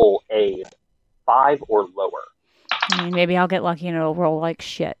roll a 5 or lower. I mean, maybe I'll get lucky and it'll roll like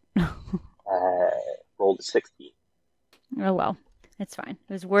shit. Rolled a 16. Oh well, it's fine.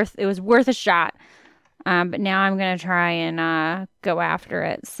 It was worth a shot. But now I'm gonna try and go after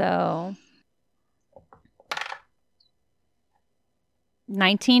it. So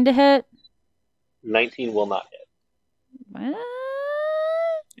 19 to hit. 19 will not hit. What?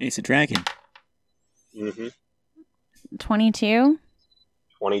 It's a dragon. Mm-hmm. 22.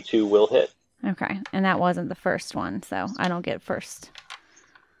 22 will hit. Okay, and that wasn't the first one, so I don't get first.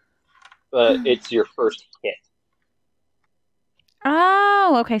 But it's your first hit.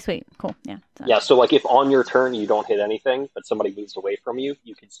 Oh, okay, sweet, cool, yeah. Yeah, so like if on your turn you don't hit anything, but somebody moves away from you,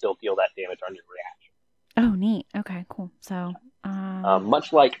 you can still deal that damage on your reaction. Oh, neat. Okay, cool. So,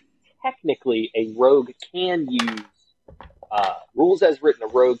 much like technically a rogue can use rules as written, a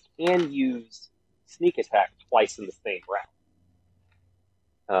rogue can use sneak attack twice in the same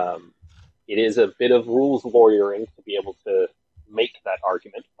round. It is a bit of rules lawyering to be able to make that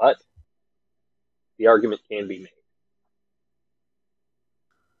argument, but the argument can be made.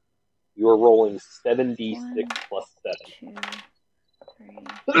 You are rolling 7d6 plus 7.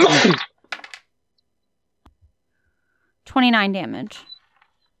 2, 3. 29 damage.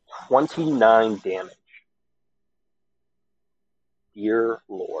 29 damage. Dear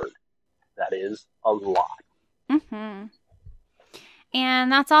Lord, that is a lot. Mm-hmm.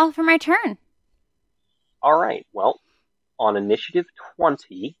 And that's all for my turn. Alright, well, on initiative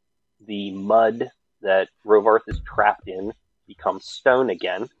 20, the mud that Rovarth is trapped in becomes stone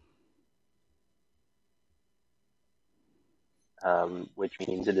again. Which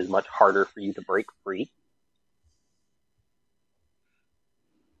means it is much harder for you to break free.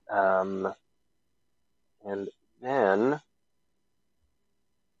 And then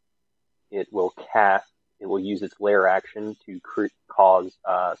it will use its lair action to cause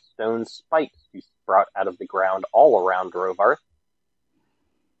stone spikes to sprout out of the ground all around Rovarth.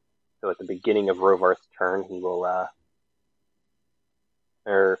 So at the beginning of Rovarth's turn, he will,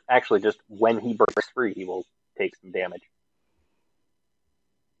 or actually just when he breaks free, he will take some damage.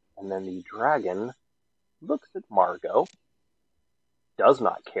 And then the dragon looks at Margot, does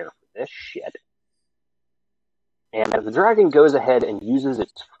not care for this shit, and the dragon goes ahead and uses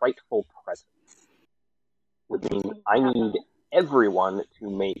its frightful presence, which means I need everyone to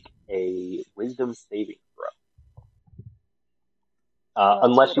make a wisdom saving throw.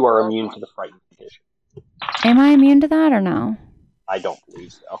 Unless you are immune to the frightened condition. Am I immune to that or no? I don't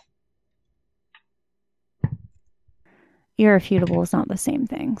believe so. Irrefutable is not the same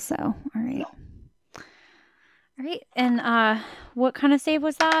thing, so, alright. All right. And what kind of save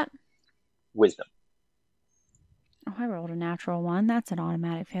was that? Wisdom. Oh, I rolled a natural 1. That's an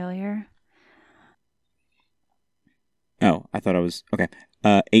automatic failure. Oh, I thought I was... Okay.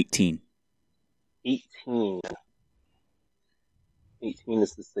 18. 18. 18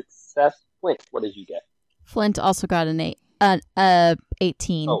 is the success. Flint, what did you get? Flint also got an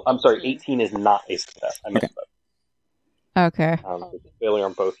 18. Oh, I'm sorry. 18 is not a success. I misspoke. Okay. It's a failure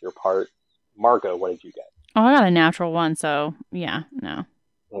on both your parts. Margot, what did you get? Oh, I got a natural 1, so yeah, no.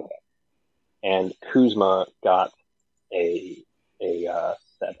 Okay. And Kuzma got a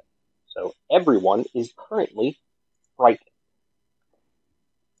 7. So everyone is currently frightened.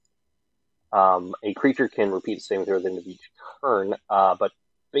 A creature can repeat the same throw at the end of each turn, but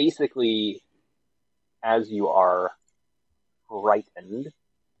basically, as you are frightened,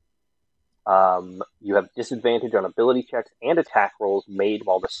 you have disadvantage on ability checks and attack rolls made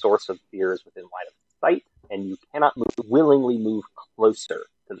while the source of fear is within line of sight, and you cannot willingly move closer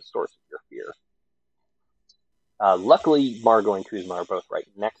to the source of your fear. Luckily, Margot and Kuzma are both right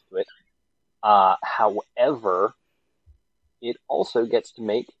next to it. However, it also gets to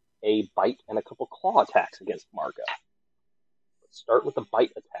make a bite and a couple claw attacks against Margot. Let's start with the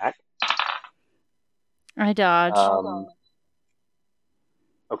bite attack. I dodge.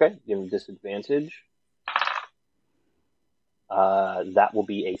 Okay, give him disadvantage. That will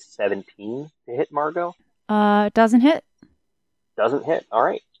be a 17 to hit Margot. Doesn't hit. Doesn't hit. All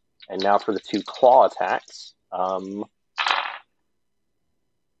right. And now for the 2 claw attacks.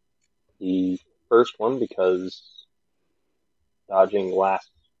 The first one, because dodging lasts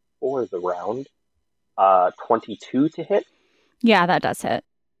for the round. 22 to hit. Yeah, that does hit.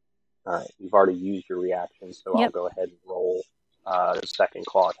 All right. You've already used your reaction, so Yep. I'll go ahead and roll the second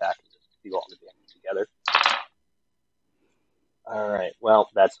claw attack and just do all the damage together. All right. Well,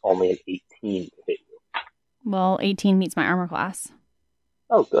 that's only an 18 to hit you. Well, 18 meets my armor class.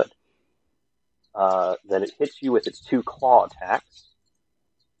 Oh, good. Then it hits you with its 2 claw attacks.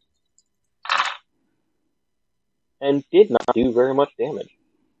 And did not do very much damage.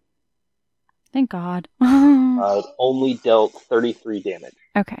 Thank God. It only dealt 33 damage.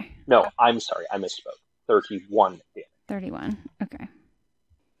 Okay. No, I'm sorry, I misspoke. 31 damage. 31. Okay.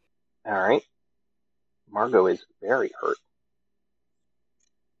 Alright. Margot is very hurt.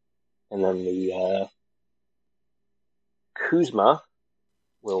 And then the Kuzma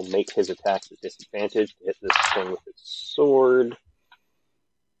will make his attacks at disadvantage to hit this thing with its sword.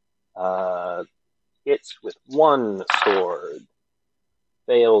 Hits with 1 sword.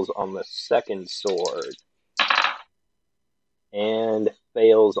 Fails on the second sword. And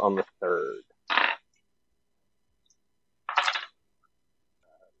fails on the third.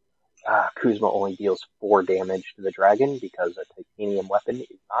 Kuzma only deals 4 damage to the dragon because a titanium weapon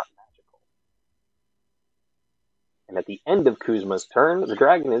is not magical. And at the end of Kuzma's turn, the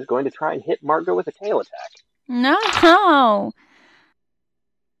dragon is going to try and hit Margot with a tail attack. No!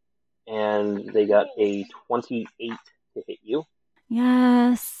 And they got a 28 to hit you.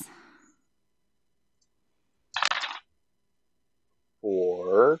 Yes.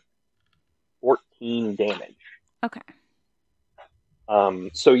 For 14 damage. Okay.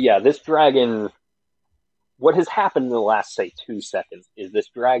 So yeah, this dragon, what has happened in the last, say, 2 seconds is this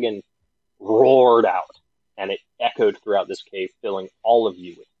dragon roared out, and it echoed throughout this cave, filling all of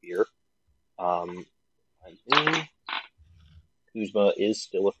you with fear. Kuzma is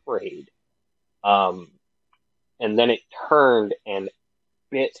still afraid. And then it turned and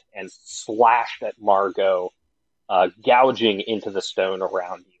bit and slashed at Margot, gouging into the stone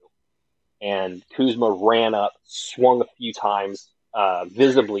around you. And Kuzma ran up, swung a few times,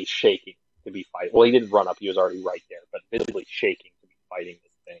 visibly shaking to be fighting. Well, he didn't run up, he was already right there, but visibly shaking to be fighting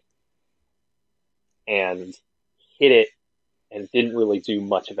this thing. And hit it, and didn't really do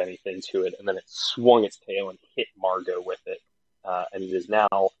much of anything to it, and then it swung its tail and hit Margot with it. And it is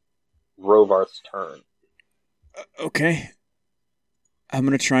now Rovarth's turn. Okay. I'm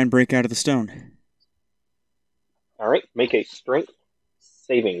going to try and break out of the stone. Alright, make a strength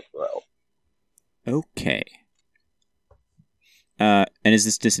saving throw. Okay. And is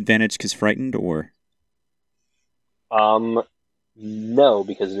this disadvantage because frightened, or? No,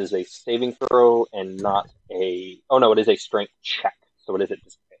 because it is a saving throw and not a... Oh no, it is a strength check, so it is a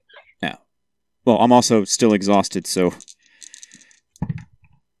disadvantage. No. Well, I'm also still exhausted, so...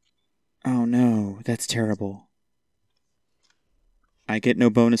 Oh no, that's terrible. I get no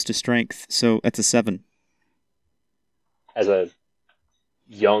bonus to strength, so that's a 7. As a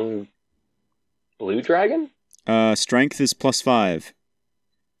young blue dragon? Strength is +5.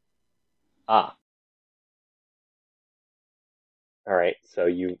 Ah. Alright, so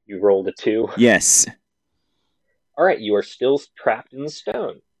you rolled a 2. Yes. All right, you are still trapped in the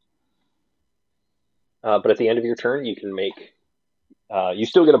stone. But at the end of your turn, you can make... you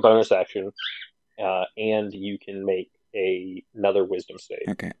still get a bonus action, and you can make another wisdom save.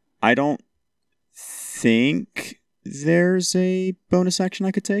 Okay. I don't think there's a bonus action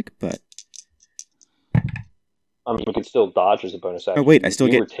I could take, but... You can still dodge as a bonus action. Oh, wait, I still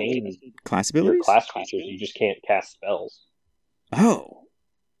you get retain class your abilities? class features. You just can't cast spells. Oh.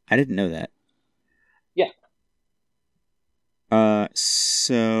 I didn't know that. Yeah.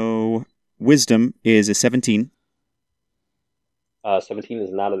 So... Wisdom is a 17. 17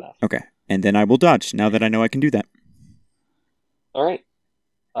 is not enough. Okay. And then I will dodge, now that I know I can do that. All right.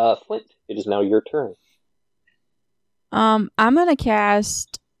 Flint, it is now your turn. I'm gonna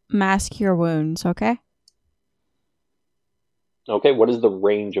cast Mass Cure Wounds, okay? Okay, what is the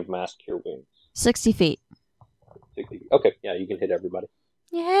range of Mass Cure Wounds? 60 feet. 60. Okay, yeah, you can hit everybody.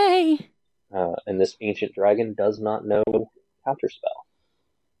 Yay! And this ancient dragon does not know counterspell.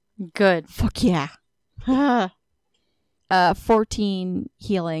 Good. Fuck yeah. 14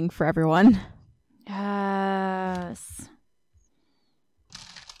 healing for everyone. Yes.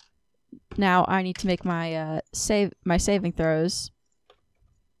 Now I need to make my saving throws.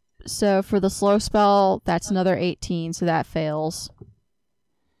 So for the slow spell, that's another 18, so that fails.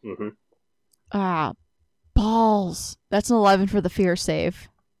 Mm-hmm. Ah, balls. That's an 11 for the fear save.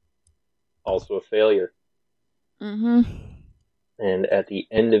 Also a failure. Mm-hmm. And at the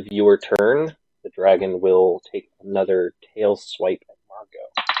end of your turn, the dragon will take another tail swipe at Margot.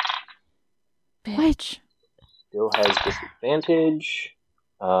 Bitch. Still has disadvantage,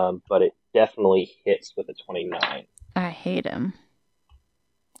 but it definitely hits with a 29. I hate him.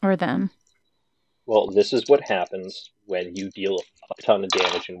 Or them. Well, this is what happens when you deal a ton of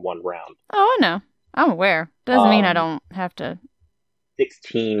damage in one round. Oh, I know. I'm aware. Doesn't mean I don't have to...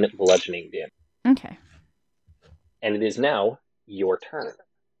 16 bludgeoning damage. Okay. And it is now your turn.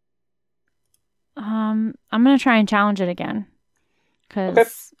 I'm gonna try and challenge it again. Because, Okay.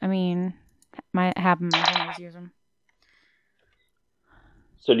 I mean, might have them. I always use them.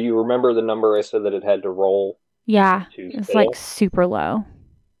 So do you remember the number I said that it had to roll? Yeah. To It's fail? like super low.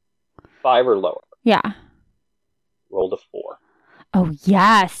 5 or lower. Yeah. Roll to 4. Oh,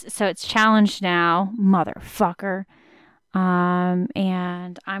 yes. So it's challenged now. Motherfucker.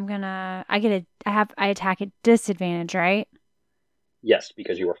 And I'm gonna... I attack at disadvantage, right? Yes,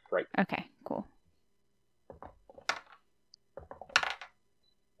 because you are frightened. Okay, cool.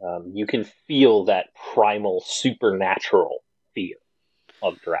 You can feel that primal, supernatural fear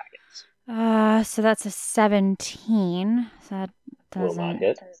of dragons. So that's a 17. So that Will doesn't not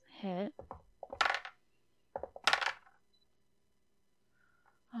hit. hit.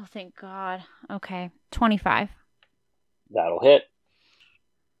 Oh, thank God. Okay, 25. That'll hit.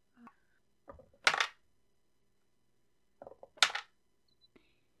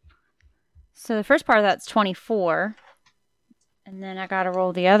 So the first part of that's 24. And then I gotta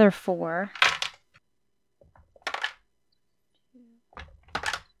roll the other 4.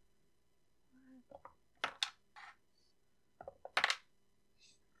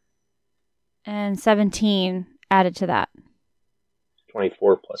 And 17 added to that.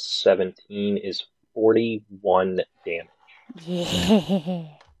 24 plus 17 is 41 damage. Yeah.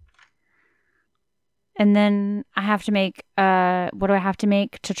 And then I have to make, what do I have to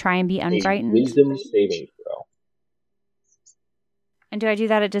make to try and be A unfrightened? wisdom saving throw. And do I do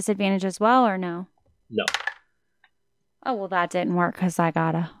that at disadvantage as well, or no? No. Oh, well, that didn't work because I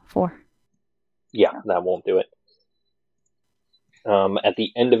got a 4. Yeah, that won't do it. At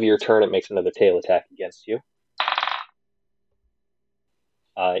the end of your turn, it makes another tail attack against you.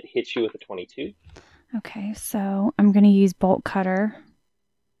 It hits you with a 22. Okay, so I'm going to use Bolt Cutter.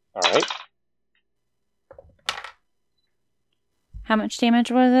 All right. How much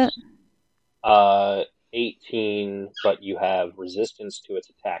damage was it? 18, but you have resistance to its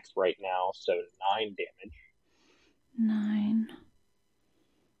attacks right now, so 9 damage. 9.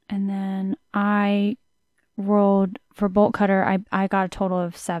 And then I rolled for Bolt Cutter. I got a total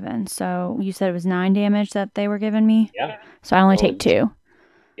of 7. So you said it was 9 damage that they were giving me? Yeah. So I only take 2.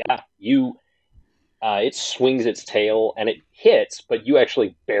 Yeah, it swings its tail and it hits, but you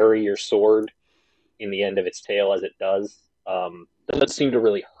actually bury your sword in the end of its tail as it does. Doesn't seem to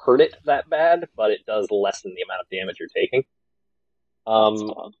really hurt it that bad, but it does lessen the amount of damage you're taking.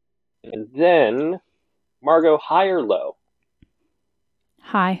 And then, Margot, high or low?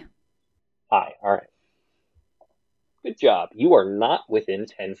 High. High, alright. Good job. You are not within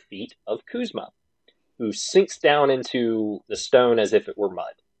 10 feet of Kuzma, who sinks down into the stone as if it were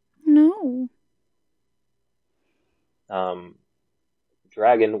mud. No. The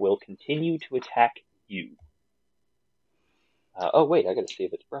dragon will continue to attack you. Oh, wait, I gotta see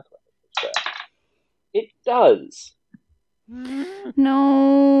if it's breath weapon. It does.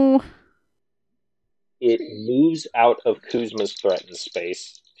 No. It moves out of Kuzma's threatened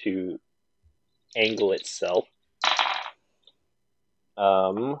space to angle itself.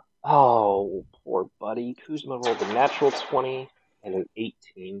 Oh, poor buddy. Kuzma rolled a natural 20 and an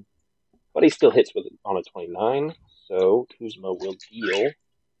 18. But he still hits with it on a 29, so Kuzma will deal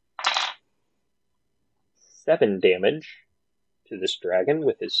 7 damage to this dragon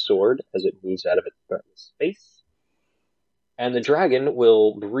with his sword as it moves out of its threatened space. And the dragon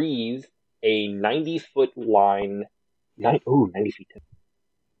will breathe a 90-foot line. 90 feet.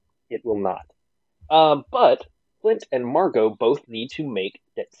 It will not. But Flint and Margot both need to make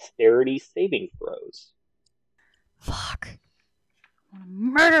dexterity saving throws. Fuck. I want to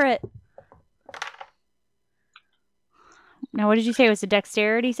murder it. Now, what did you say? It was a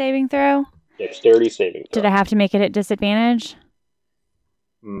dexterity saving throw? Dexterity saving throw. Did I have to make it at disadvantage?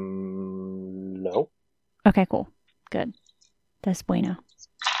 No. Okay, cool. Good. That's bueno.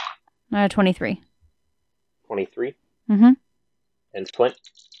 23. 23. Mm-hmm. And Flint?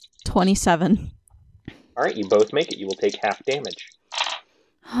 27. Alright, you both make it. You will take half damage.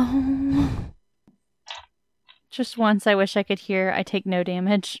 Oh. Just once, I wish I could hear I take no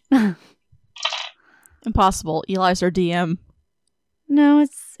damage. Impossible. Eli's our DM. No,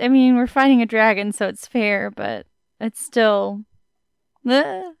 we're fighting a dragon, so it's fair, but it's still...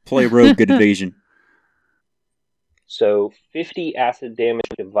 Play rogue, good evasion. So 50 acid damage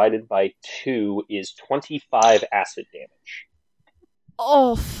divided by 2 is 25 acid damage.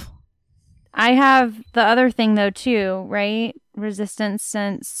 Oh. I have the other thing, though, too, right? Resistance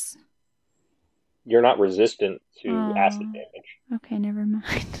since... You're not resistant to acid damage. Okay, never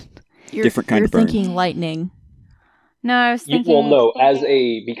mind. Different kind of burn. You're thinking lightning. No, I was thinking...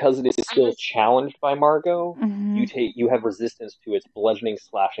 Because it is still challenged by Margot, Mm-hmm. you have resistance to its bludgeoning,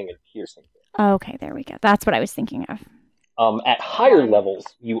 slashing, and piercing. Okay, there we go. That's what I was thinking of. At higher levels,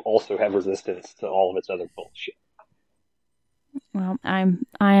 you also have resistance to all of its other bullshit. Well, I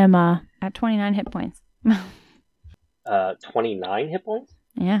am at 29 hit points. 29 hit points?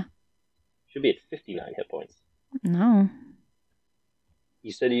 Yeah. Should be at 59 hit points. No.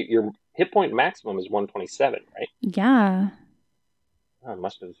 You said your hit point maximum is 127, right? Yeah. Oh, I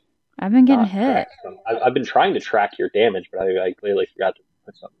must have. I've been getting not hit. tracked them. I've been trying to track your damage, but I clearly forgot to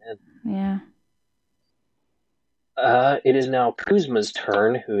put something in. Yeah. It is now Kuzma's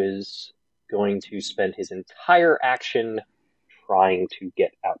turn, who is going to spend his entire action trying to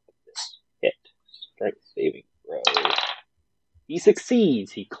get out of this pit. Strength saving throw. He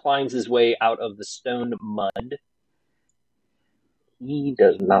succeeds. He climbs his way out of the stone mud. He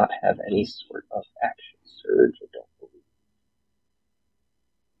does not have any sort of action surge, I don't believe.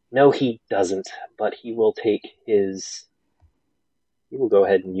 No, he doesn't, but he will take his... He will go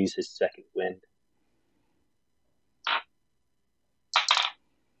ahead and use his second wind.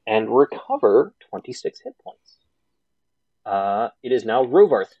 And recover 26 hit points. It is now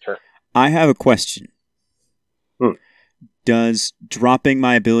Rovarth's turn. I have a question. Does dropping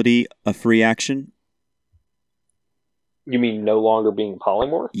my ability a free action? You mean no longer being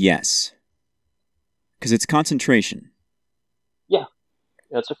polymorph? Yes. Because it's concentration. Yeah,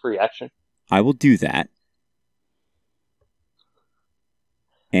 that's a free action. I will do that.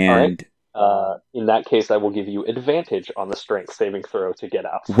 And... in that case, I will give you advantage on the strength saving throw to get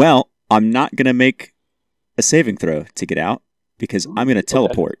out. Well, I'm not going to make a saving throw to get out, because I'm going to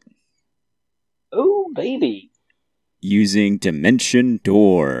teleport. Oh, baby. Using Dimension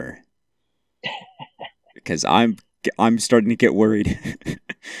Door. Because I'm starting to get worried.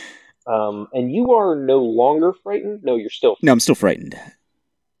 And you are no longer frightened? No, you're still frightened. No, I'm still frightened.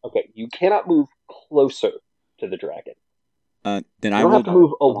 Okay, you cannot move closer to the dragon. Then you I don't will have to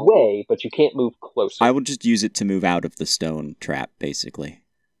move away, but you can't move closer. I will just use it to move out of the stone trap, basically.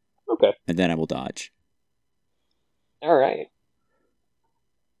 Okay. And then I will dodge. All right.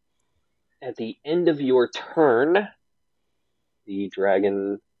 At the end of your turn, the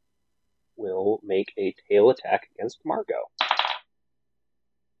dragon will make a tail attack against Margot.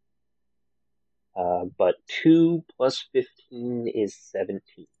 But 2 plus 15 is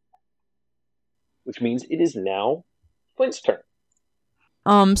 17. Which means it is now Flint's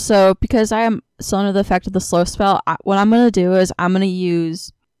turn. So because I am still under the effect of the slow spell, what I'm gonna do is I'm gonna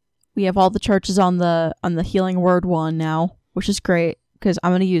use. We have all the charges on the healing word one now, which is great because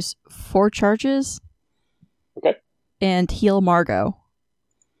I'm gonna use 4 charges. Okay. And heal Margot.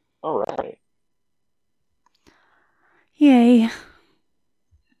 All right. Yay.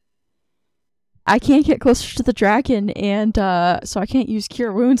 I can't get closer to the dragon, and so I can't use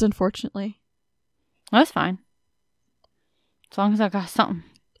Cure Wounds, unfortunately. That's fine. As long as I got something.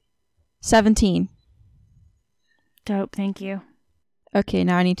 17. Dope, thank you. Okay,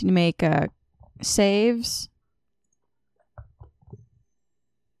 now I need to make saves.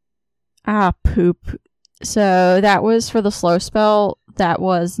 Ah, poop. So that was for the slow spell. That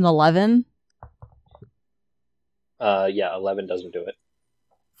was an 11. Yeah, 11 doesn't do it.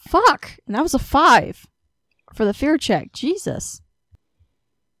 Fuck! And that was a 5 for the fear check. Jesus.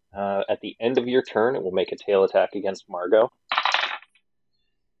 At the end of your turn, it will make a tail attack against Margot.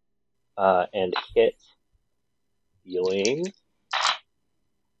 And hit, dealing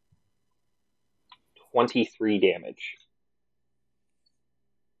 23 damage.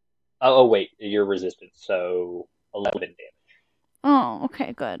 Oh, wait, you're resistant, so 11 damage. Oh,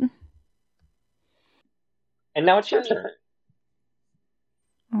 okay, good. And now it's your turn.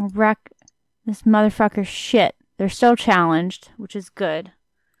 I'll wreck this motherfucker's shit. They're still challenged, which is good.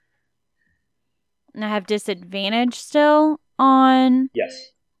 And I have disadvantage still on...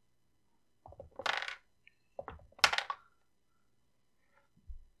 Yes.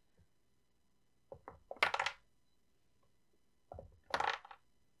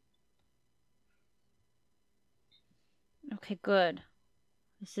 Okay, good.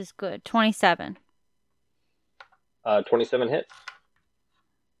 This is good. 27. 27 hits.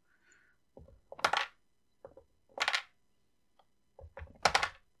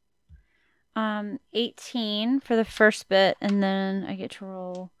 Um, 18 for the first bit, and then I get to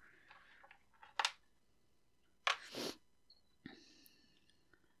roll.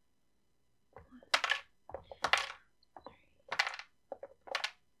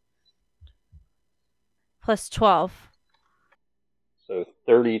 Plus 12. So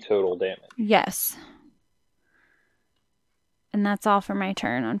 30 total damage. Yes. And that's all for my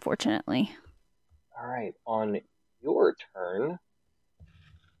turn, unfortunately. Alright, on your turn,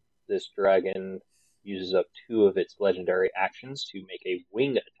 this dragon uses up 2 of its legendary actions to make a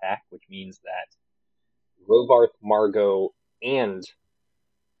wing attack, which means that Rovarth, Margot, and...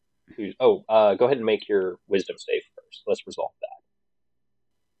 go ahead and make your wisdom save first. Let's resolve that.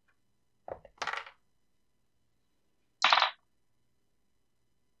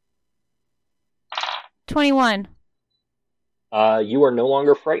 21. You are no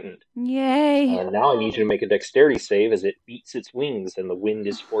longer frightened. Yay. Now I need you to make a dexterity save as it beats its wings and the wind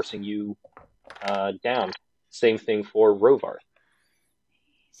is forcing you down. Same thing for Rovarth.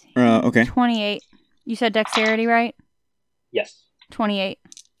 Okay. 28. You said dexterity, right? Yes. 28.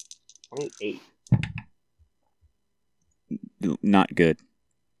 28. Not good.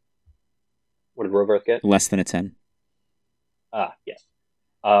 What did Rovarth get? Less than a 10. Yes.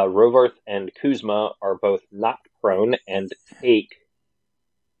 Rovarth and Kuzma are both knocked prone and take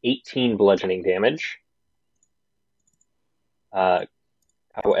 18 bludgeoning damage.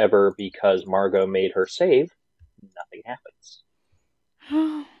 However, because Margot made her save, nothing happens.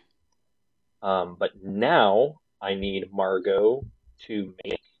 But now I need Margot to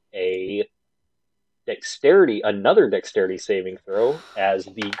make another dexterity saving throw as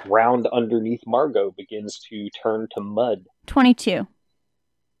the ground underneath Margot begins to turn to mud. 22.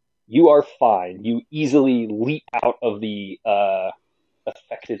 You are fine. You easily leap out of the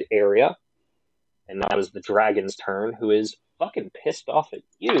affected area. And now is the dragon's turn, who is fucking pissed off at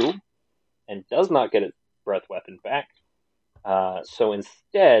you and does not get its breath weapon back. So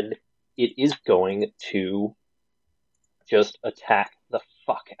instead, it is going to just attack the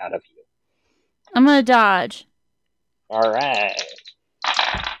fuck out of you. I'm gonna dodge. Alright.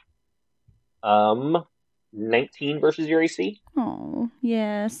 19 versus your AC? Oh,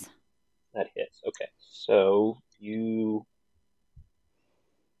 yes. That hits. Okay. So you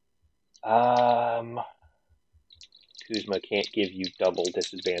Kuzma can't give you double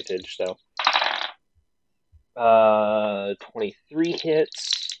disadvantage, so 23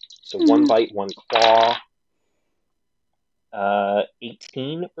 hits. So 1 bite, 1 claw.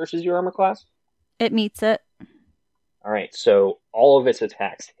 18 versus your armor class? It meets it. Alright, so all of its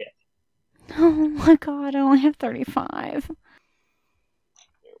attacks hit. Oh my god, I only have 35. There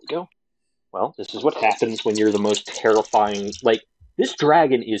we go. Well, this is what happens when you're the most terrifying... Like, this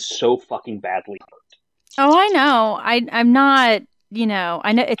dragon is so fucking badly hurt. Oh, I know. I'm not,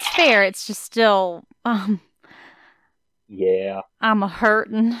 I know it's fair. It's just still, Yeah. I'm a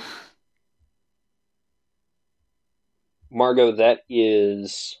hurting. Margot, that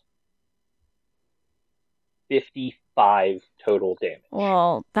is 55 total damage.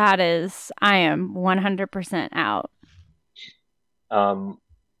 Well, I am 100% out.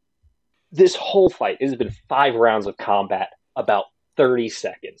 This whole fight, it has been 5 rounds of combat, about 30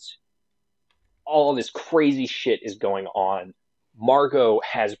 seconds. All this crazy shit is going on. Margot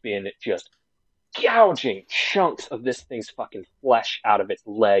has been just gouging chunks of this thing's fucking flesh out of its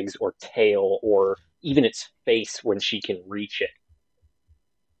legs or tail or even its face when she can reach it.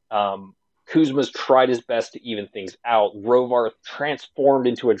 Kuzma's tried his best to even things out. Rovarth transformed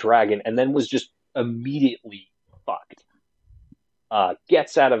into a dragon and then was just immediately fucked.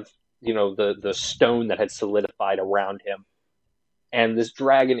 Gets out of, the stone that had solidified around him. And this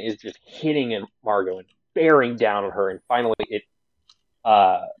dragon is just hitting Margot and bearing down on her. And finally it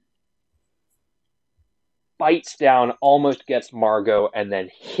bites down, almost gets Margot, and then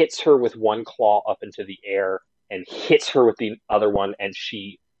hits her with one claw up into the air and hits her with the other one, and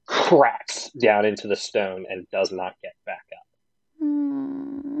she cracks down into the stone and does not get back up.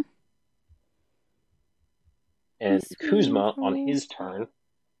 And Kuzma, on his turn,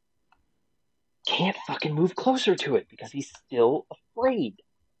 can't fucking move closer to it because he's still afraid.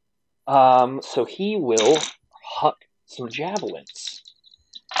 So he will huck some javelins.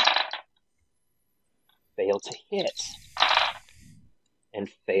 Fail to hit. And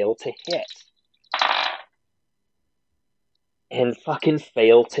fail to hit. And fucking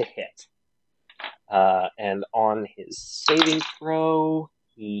fail to hit. And on his saving throw,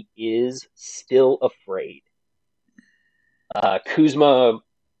 he is still afraid. Kuzma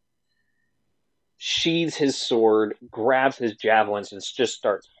sheathes his sword, grabs his javelins, and just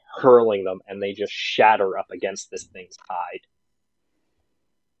starts hurling them, and they just shatter up against this thing's hide.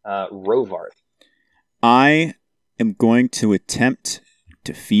 Rovarth. I am going to attempt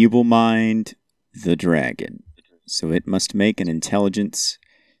to feeble mind the dragon. So it must make an intelligence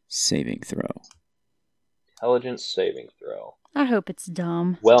saving throw. Intelligence saving throw. I hope it's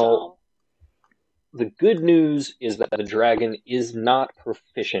dumb. Well, the good news is that the dragon is not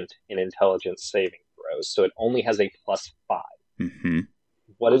proficient in intelligence saving throws, so it only has a +5. Mm-hmm.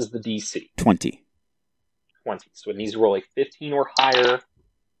 What is the DC? 20. 20. So it needs to roll a 15 or higher,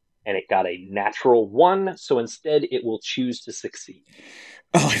 and it got a natural 1, so instead it will choose to succeed.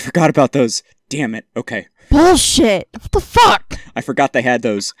 Oh, I forgot about those. Damn it. Okay. Bullshit! What the fuck? I forgot they had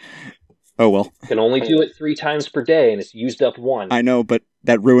those. Oh, well. You can only do it 3 times per day, and it's used up 1. I know, but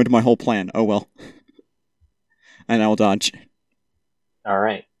that ruined my whole plan. Oh, well. And I'll dodge.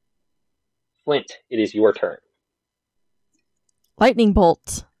 Alright. Flint, it is your turn. Lightning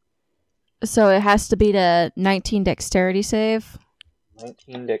bolt. So it has to beat a 19 dexterity save.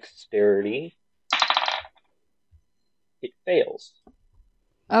 19 dexterity. It fails.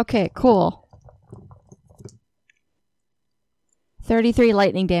 Okay, cool. 33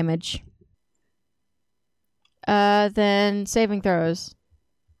 lightning damage. Then saving throws.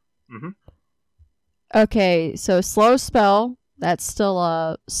 Mm-hmm. Okay, so slow spell. That's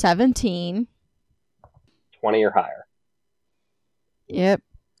still 17. 20 or higher. Yep.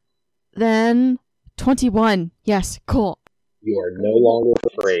 Then 21. Yes, cool. You are no longer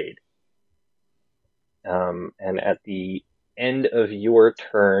afraid. And at the end of your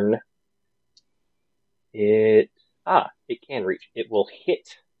turn, it can reach. It will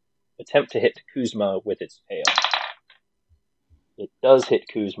attempt to hit Kuzma with its tail. It does hit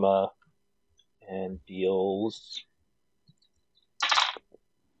Kuzma and deals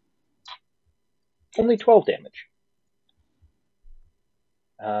only 12 damage.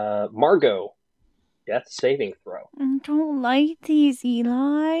 Margot, death saving throw. I don't like these,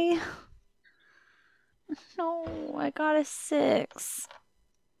 Eli. No, I got a 6.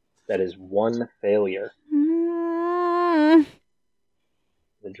 That is 1 failure. Mm.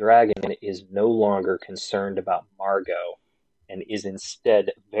 The dragon is no longer concerned about Margot and is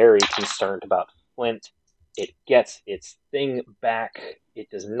instead very concerned about Flint. It gets its thing back. It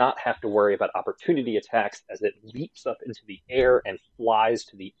does not have to worry about opportunity attacks as it leaps up into the air and flies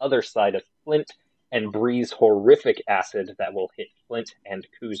to the other side of Flint and breathes horrific acid that will hit Flint and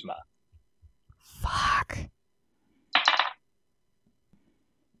Kuzma. Fuck.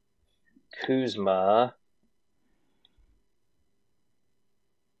 Kuzma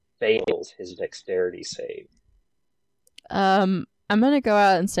fails his dexterity save. I'm gonna go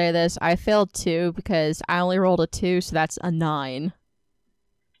out and say this. I failed 2 because I only rolled a 2, so that's a 9.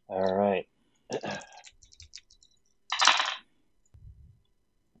 Alright. I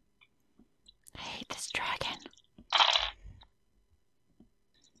hate this dragon.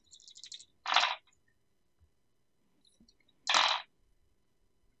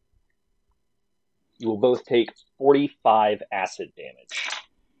 You will both take 45 acid damage.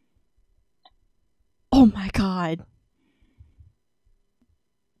 Oh my god.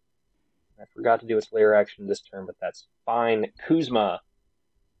 I forgot to do its lair action this turn, but that's fine. Kuzma.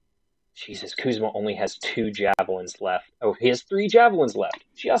 Jesus, Kuzma only has 2 javelins left. Oh, he has 3 javelins left.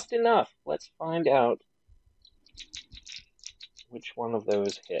 Just enough. Let's find out which one of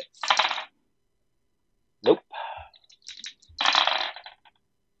those hits. Nope.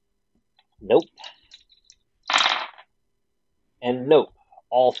 Nope. And nope.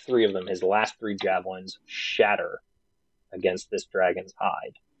 All three of them, his last three javelins, shatter against this dragon's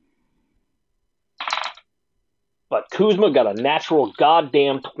hide. But Kuzma got a natural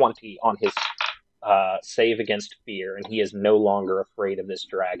goddamn 20 on his save against fear, and he is no longer afraid of this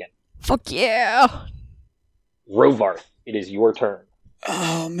dragon. Fuck yeah! Rovarth, it is your turn.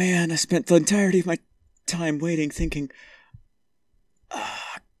 Oh man, I spent the entirety of my time waiting, thinking,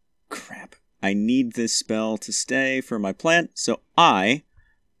 crap. I need this spell to stay for my plan, so how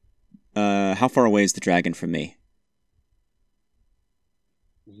far away is the dragon from me?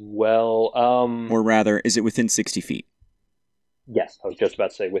 Well, Or rather, is it within 60 feet? Yes, I was just about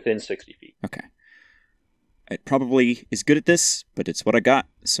to say within 60 feet. Okay. It probably is good at this, but it's what I got,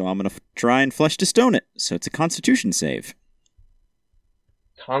 so I'm going to try and flesh to stone it. So it's a Constitution save.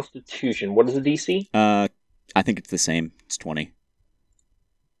 Constitution, what is the DC? I think it's the same. It's 20.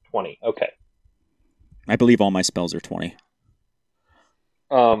 20, okay. I believe all my spells are 20.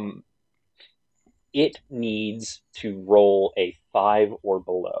 It needs to roll a 5 or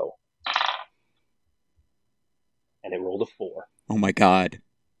below. And it rolled a 4. Oh my god.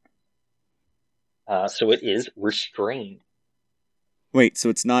 So it is restrained. Wait, so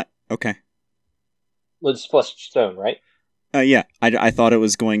it's not... Okay. Let's flesh stone, right? Yeah, I thought it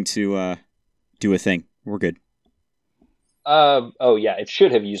was going to do a thing. We're good. Oh yeah, it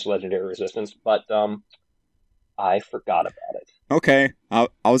should have used legendary resistance, but I forgot about it. Okay, I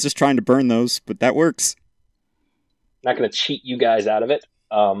was just trying to burn those, but that works. Not going to cheat you guys out of it.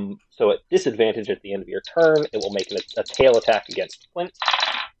 So at disadvantage at the end of your turn, it will make a tail attack against Flint.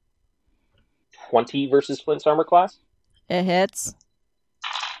 20 versus Flint's armor class. It hits.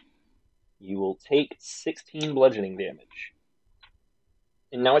 You will take 16 bludgeoning damage.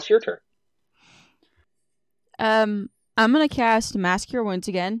 And now it's your turn. I'm gonna cast Mask Cure Wounds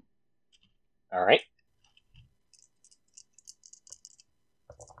again. All right.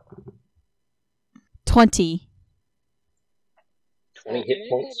 20. 20 hit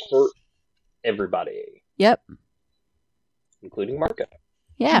points for everybody, Yep. including Marco.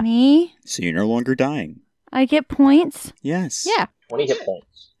 Yeah. Me? So you're no longer dying. I get points? Yes. Yeah. 20 hit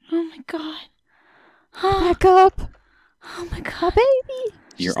points. Oh my god. Back up. Oh my Oh, god. baby.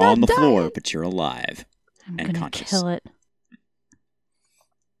 You're She's not on the floor, dying. but you're alive. I'm and gonna conscious. kill it.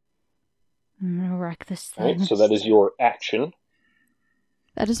 I'm gonna wreck this All thing. right, so that is your action.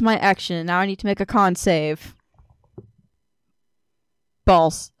 That is my action. Now I need to make a con save.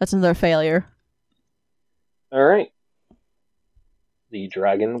 Balls. That's another failure. All right. The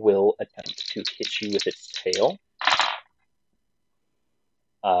dragon will attempt to hit you with its tail.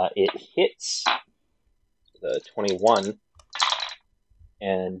 It hits the 21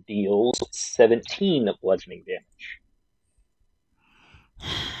 and deals 17 bludgeoning damage.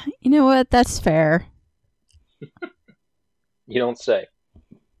 You know what? That's fair. You don't say.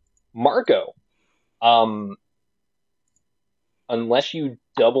 Marco, unless you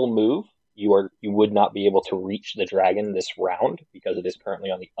double move, you would not be able to reach the dragon this round because it is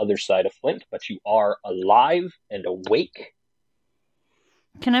currently on the other side of Flint, but you are alive and awake.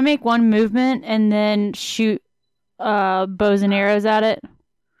 Can I make one movement and then shoot bows and arrows at it?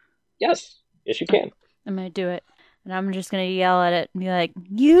 Yes, you can. I'm gonna do it. And I'm just gonna yell at it and be like,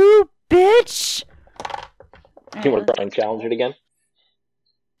 "You bitch!" You want to try and challenge it again?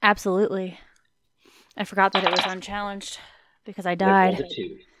 Absolutely. I forgot that it was unchallenged because I died. Make a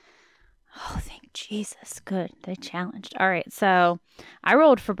 2. Oh, thank Jesus. Good. They challenged. All right. So I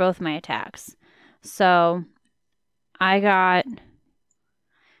rolled for both my attacks. So I got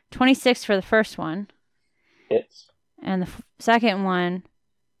 26 for the first one. Hits. And the second one,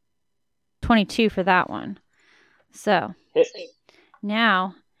 22 for that one. So Hits.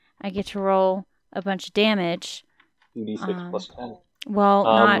 now I get to roll a bunch of damage. 2d6 plus 10.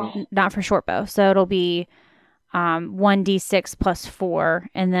 Well, not for short bow. So it'll be 1d6 plus 4,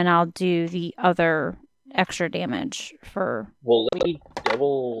 and then I'll do the other extra damage for... Well, let me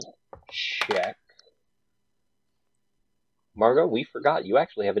double check. Margot, we forgot. You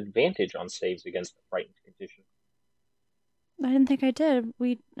actually have advantage on saves against the frightened condition. I didn't think I did.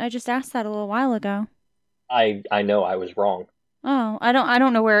 I just asked that a little while ago. I know I was wrong. Oh, I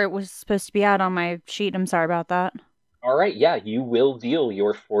don't know where it was supposed to be out on my sheet. I'm sorry about that. All right, yeah, you will deal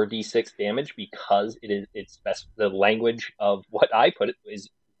your 4d6 damage because the language of what I put is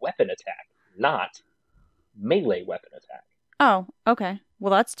weapon attack, not melee weapon attack. Oh, okay.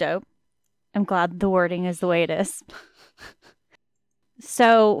 Well, that's dope. I'm glad the wording is the way it is.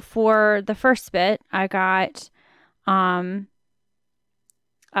 So for the first bit, I got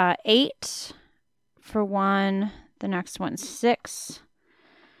 8 for 1. The next one's 6.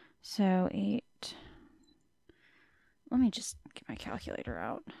 So 8. Let me just get my calculator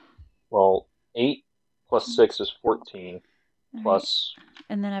out. Well, 8 plus 6 is 14, All plus right.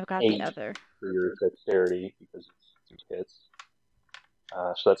 And then I've got 8 the other. for your dexterity, because it's 2 hits.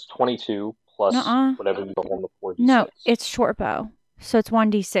 So that's 22 plus Nuh-uh. whatever you roll on the 4d6. No, it's short bow. So it's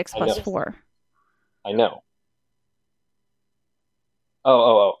 1d6 I plus know. 4. I know.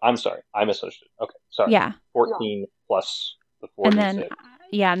 Oh, I'm sorry. I misunderstood. Okay, sorry. Yeah. 14 plus the 4d6. And then,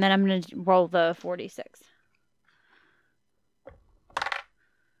 and then I'm going to roll the 4d6.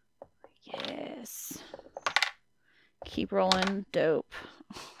 Yes. Keep rolling. Dope.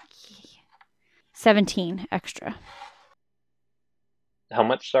 17 extra. How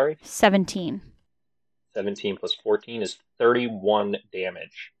much, sorry? 17. 17 plus 14 is 31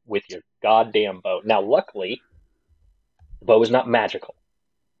 damage with your goddamn bow. Now, luckily, the bow is not magical.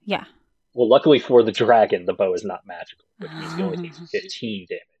 Yeah. Well, luckily for the dragon, the bow is not magical, which means he only takes 15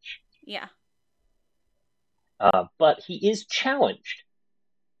 damage. Yeah. But he is challenged.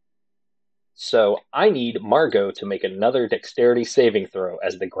 So I need Margot to make another dexterity saving throw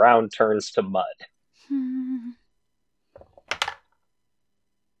as the ground turns to mud.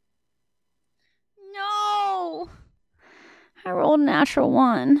 No! I rolled a natural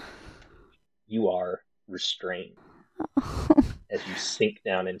 1. You are restrained as you sink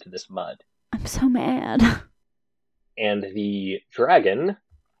down into this mud. I'm so mad. And the dragon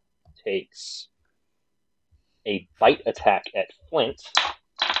takes a bite attack at Flint.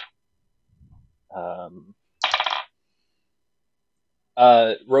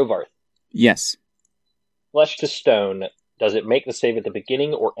 Rovarth, Yes. flesh to stone, does it make the save at the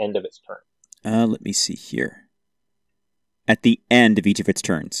beginning or end of its turn? Let me see here. At the end of each of its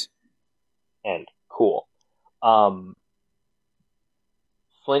turns. End. Cool.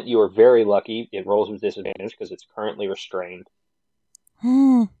 Flint, you are very lucky. It rolls with disadvantage because it's currently restrained.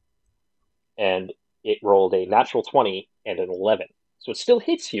 And it rolled a natural 20 and an 11. So it still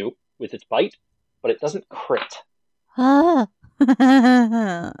hits you with its bite, but it doesn't crit. Oh.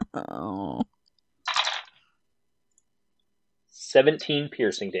 17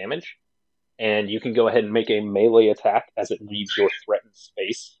 piercing damage. And you can go ahead and make a melee attack as it leaves your threatened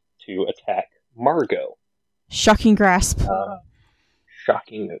space to attack Margot. Shocking grasp.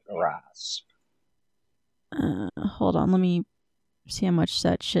 Shocking grasp. Hold on, let me see how much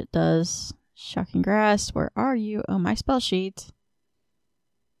that shit does. Shocking grasp, where are you? Oh, my spell sheet.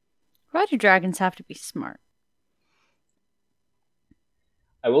 Why do dragons have to be smart?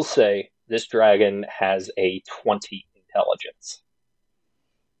 I will say, this dragon has a 20 intelligence.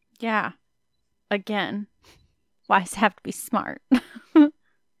 Yeah. Again. Why does it have to be smart?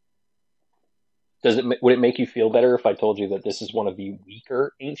 Would it make you feel better if I told you that this is one of the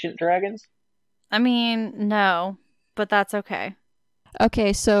weaker ancient dragons? I mean, no. But that's okay.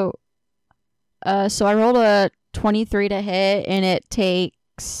 Okay, so I rolled a 23 to hit, and it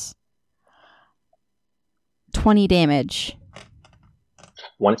takes 20 damage.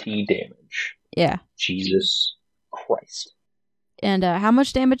 20 damage. Yeah. Jesus Christ. And how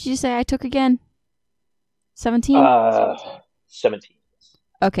much damage did you say I took again? 17? 17.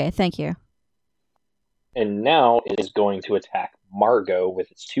 Okay, thank you. And now it is going to attack Margot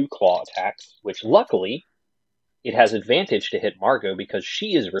with its 2 claw attacks, which luckily it has advantage to hit Margot because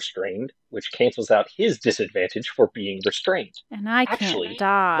she is restrained, which cancels out his disadvantage for being restrained. And I Actually, can't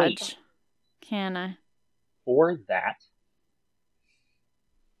dodge. wait. Can I? For that,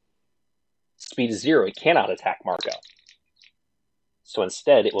 speed is 0. It cannot attack Margot. So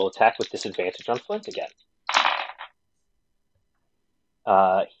instead, it will attack with disadvantage on Flint again.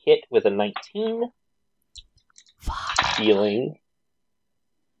 Hit with a 19. Fuck. Dealing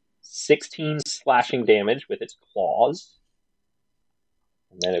 16 slashing damage with its claws.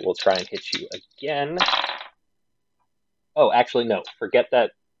 And then it will try and hit you again. Oh, actually, no. Forget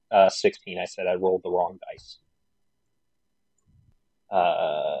that 16. I said I rolled the wrong dice.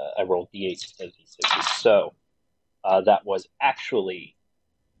 I rolled d8s instead of d6s. So, that was actually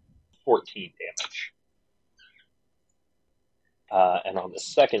 14 damage. And on the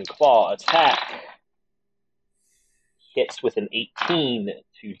second claw attack, hits with an 18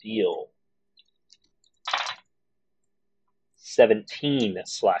 to deal 17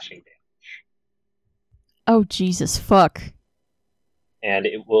 slashing damage. Oh, Jesus, fuck. And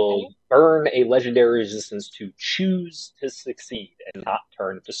it will burn a legendary resistance to choose to succeed and not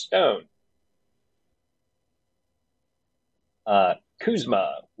turn to stone.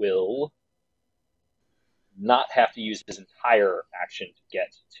 Kuzma will not have to use his entire action to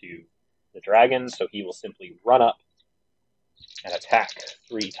get to the dragon, so he will simply run up and attack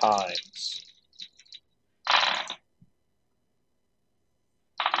 3 times.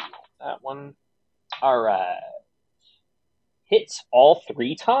 that one. All right. Hits all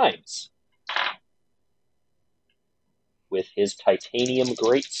 3 times with his titanium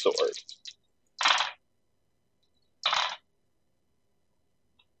greatsword.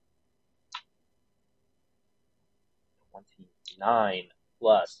 $29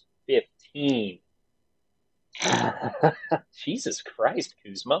 plus 15. Jesus Christ,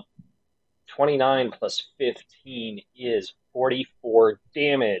 Kuzma. 29 plus 15 is 44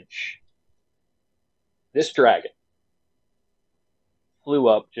 damage. This dragon flew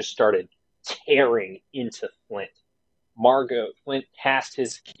up, just started tearing into Flint. Flint cast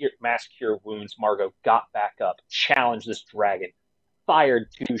his mass cure wounds. Margot got back up, challenged this dragon, fired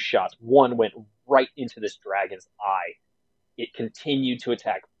 2 shots. One went right into this dragon's eye. It continued to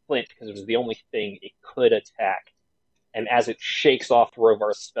attack Flint because it was the only thing it could attack. And as it shakes off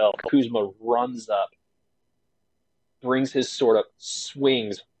Rovar's spell, Kuzma runs up, brings his sword up,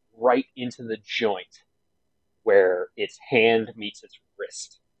 swings right into the joint where its hand meets its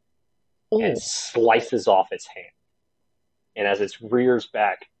wrist, and slices off its hand. And as it rears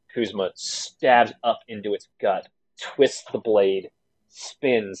back, Kuzma stabs up into its gut, twists the blade,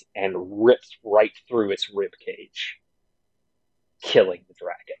 spins, and rips right through its rib cage, killing the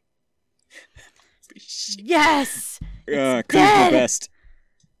dragon. Yes! Kuzma dead! best.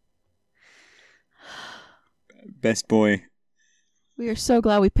 Best boy. We are so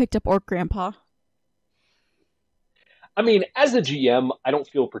glad we picked up Orc Grandpa. I mean, as a GM, I don't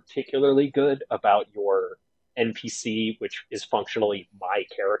feel particularly good about your NPC, which is functionally my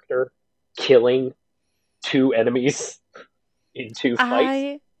character, killing 2 enemies in 2 fights.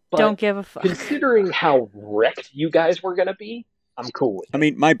 I don't give a fuck. Considering how wrecked you guys were going to be, I'm cool with it. I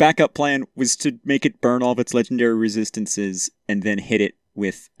mean, my backup plan was to make it burn all of its legendary resistances and then hit it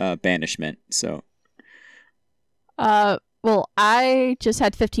with banishment, so... Well, I just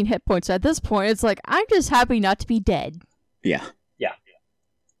had 15 hit points. At this point, it's like, I'm just happy not to be dead. Yeah. Yeah.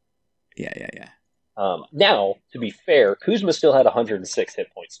 Now, to be fair, Kuzma still had 106 hit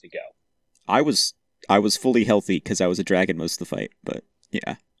points to go. I was fully healthy because I was a dragon most of the fight, but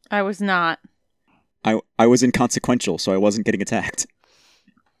yeah. I was not. I was inconsequential, so I wasn't getting attacked.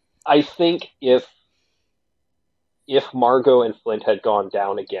 I think if Margot and Flint had gone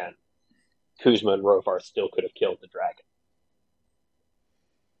down again, Kuzma and Rovar still could have killed the dragon.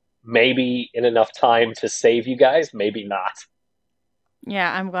 Maybe in enough time to save you guys, maybe not.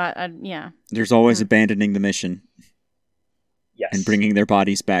 Yeah, I'm glad. Yeah. There's always abandoning the mission. Yes. And bringing their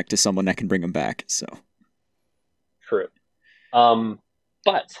bodies back to someone that can bring them back, so. True.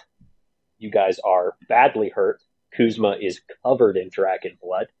 But you guys are badly hurt. Kuzma is covered in dragon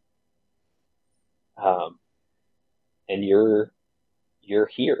blood. And you're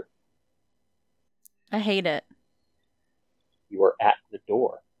here. I hate it. You are at the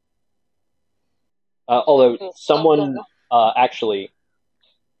door. Although someone actually,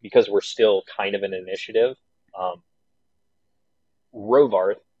 because we're still kind of an initiative,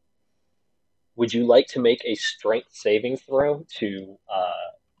 Rovarth, would you like to make a strength saving throw to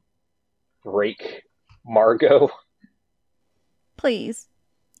break Margot? Please.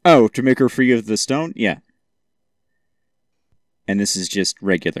 Oh, to make her free of the stone? Yeah. And this is just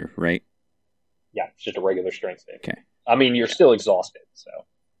regular, right? Yeah, it's just a regular strength save. Okay. I mean, you're still exhausted, so...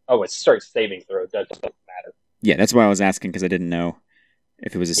 Oh, it's strength saving throw. That doesn't matter. Yeah, that's why I was asking, because I didn't know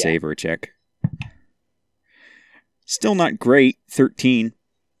if it was a save or a check. Still not great. 13.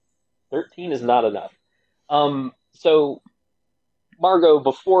 13 is not enough. So, Margot,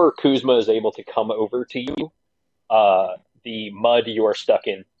 before Kuzma is able to come over to you, the mud you are stuck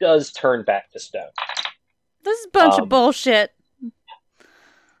in does turn back to stone. This is a bunch of bullshit.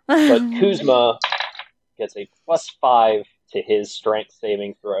 But Kuzma gets a +5 to his strength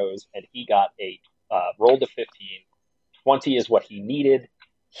saving throws, and he got a rolled a 15. 20 is what he needed.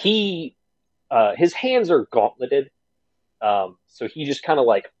 His hands are gauntleted, so he just kind of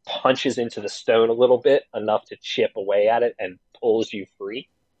like punches into the stone a little bit, enough to chip away at it and pulls you free.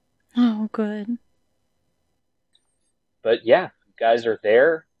 Oh, good. But yeah, you guys are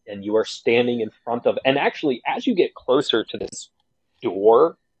there, and you are standing in front of... And actually, as you get closer to this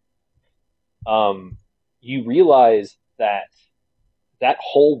door, you realize that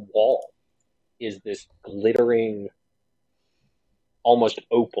whole wall is this glittering, almost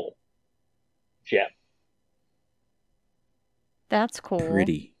opal gem. That's cool.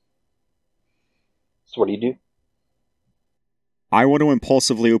 Pretty. So what do you do? I want to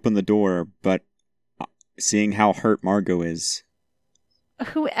impulsively open the door, but seeing how hurt Margot is...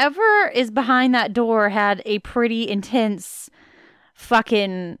 Whoever is behind that door had a pretty intense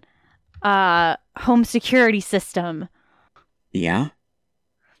fucking home security system. Yeah?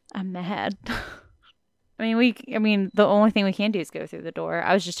 I'm mad. I mean, the only thing we can do is go through the door.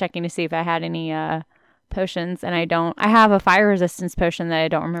 I was just checking to see if I had any potions, and I don't. I have a fire resistance potion that I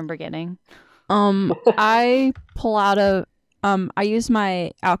don't remember getting. I pull out I use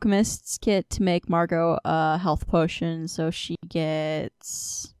my alchemist's kit to make Margot a health potion, so she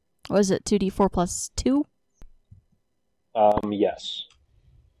gets, what is it, 2d4 plus 2? Yes.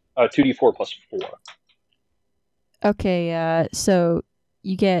 2d4 plus 4. Okay, so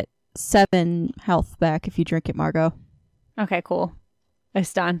you get 7 health back if you drink it, Margot. Okay, cool.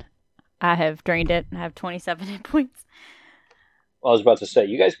 It's done. I have drained it. I have 27 hit points. Well, I was about to say,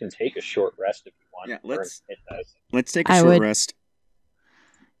 you guys can take a short rest if you want. Yeah, let's take a short rest.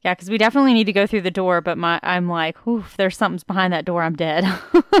 Yeah, because we definitely need to go through the door, but I'm like, oof, there's something's behind that door, I'm dead.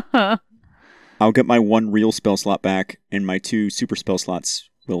 I'll get my 1 real spell slot back, and my 2 super spell slots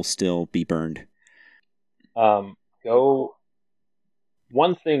will still be burned. Go.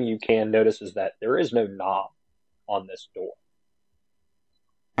 One thing you can notice is that there is no knob on this door.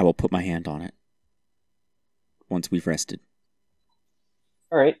 I will put my hand on it once we've rested.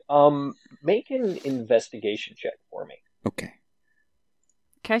 All right. Make an investigation check for me. Okay.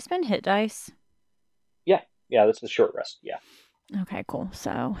 Can I spend hit dice? Yeah, that's the short rest. Yeah. Okay, cool.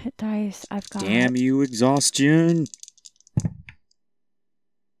 So hit dice. I've got. Damn you, exhaustion!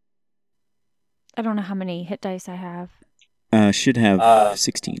 I don't know how many hit dice I have. Should have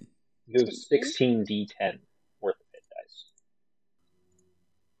 16. You have 16 d10 worth of hit dice.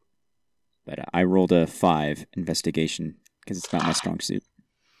 But I rolled a 5 investigation because it's not my strong suit.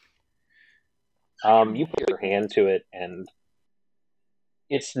 You put your hand to it, and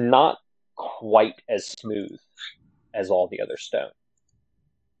it's not quite as smooth as all the other stone.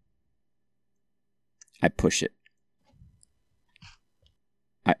 I push it.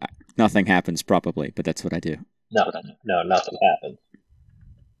 Nothing happens, probably, but that's what I do. No, nothing happens.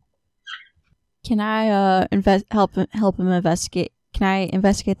 Can I help him investigate? Can I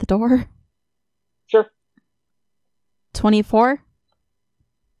investigate the door? Sure. 24.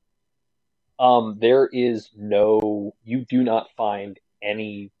 There is no. You do not find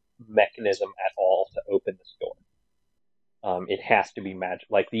any mechanism at all to open this door. It has to be magic.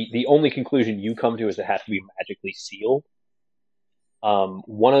 Like the only conclusion you come to is it has to be magically sealed.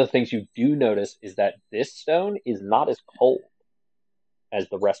 One of the things you do notice is that this stone is not as cold as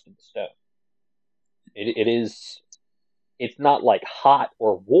the rest of the stone. It is. It's not like hot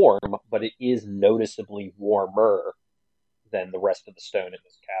or warm, but it is noticeably warmer than the rest of the stone in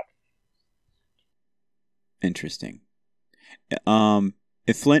this cavern. Interesting.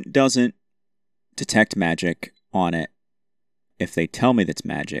 If Flint doesn't detect magic on it, if they tell me that's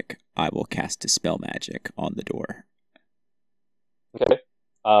magic, I will cast Dispel Magic on the door. Okay.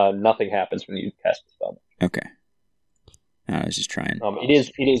 Nothing happens when you cast the spell. Okay. I was just trying.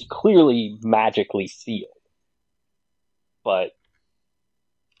 It is clearly magically sealed, but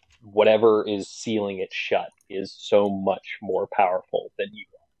whatever is sealing it shut is so much more powerful than you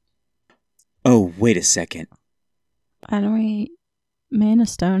are. Oh, wait a second. Mana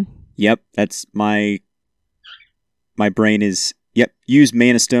Stone. Yep, that's my brain is, yep, use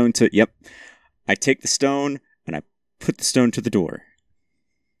Mana Stone to, yep. I take the stone, and I put the stone to the door.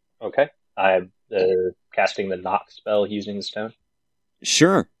 Okay. I'm casting the knock spell using the stone.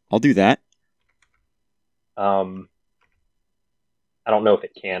 Sure, I'll do that. I don't know if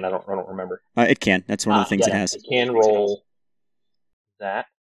it can. I don't remember. It can. That's one of the things it has. It can roll that.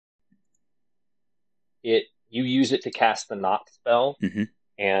 You use it to cast the knock spell,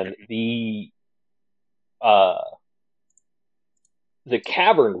 and the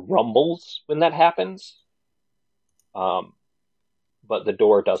cavern rumbles when that happens, but the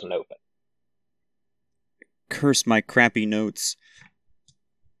door doesn't open. Curse my crappy notes.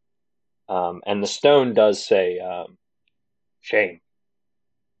 And the stone does say, shame.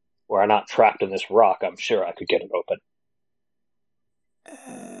 Were I not trapped in this rock, I'm sure I could get it open.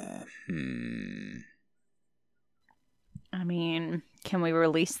 I mean, can we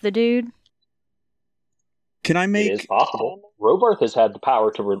release the dude? Can I make... It is possible. Robarth has had the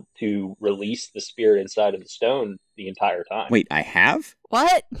power to release the spirit inside of the stone the entire time. Wait, I have?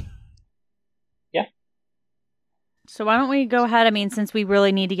 What? Yeah. So why don't we go ahead? I mean, since we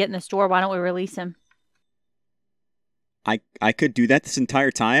really need to get in the store, why don't we release him? I could do that this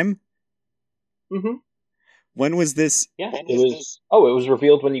entire time? Mm-hmm. When was this? Yeah, it was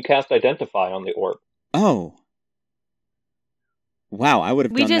revealed when you cast Identify on the orb. Oh. Wow, I would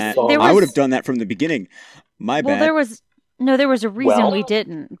have done that. there I would have done that from the beginning. My bad. There was a reason we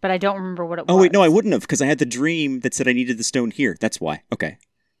didn't, but I don't remember what it was. Oh, wait, no, I wouldn't have, because I had the dream that said I needed the stone here. That's why. Okay.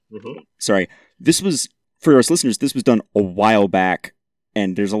 Mm-hmm. Sorry. This was, for us listeners, this was done a while back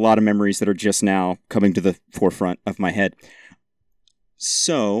and there's a lot of memories that are just now coming to the forefront of my head.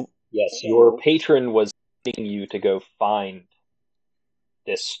 So, yes, your patron was asking you to go find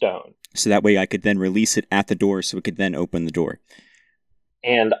this stone. So that way I could then release it at the door so it could then open the door.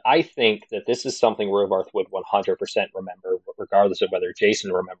 And I think that this is something Rovarth would 100% remember, regardless of whether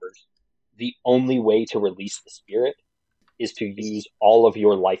Jason remembers. The only way to release the spirit is to use all of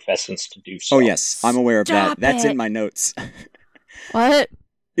your life essence to do so. Oh, yes. I'm aware of that. Stop That's it. in my notes. What?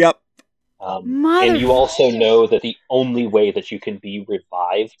 Yep. And you also know that the only way that you can be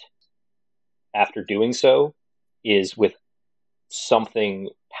revived after doing so is with something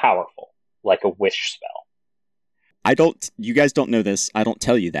powerful, like a wish spell. You guys don't know this. I don't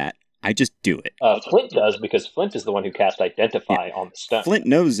tell you that. I just do it. Flint does, because Flint is the one who cast Identify on the stone. Flint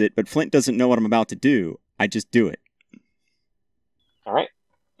knows it, but Flint doesn't know what I'm about to do. I just do it. All right.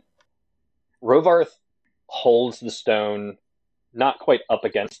 Rovarth holds the stone not quite up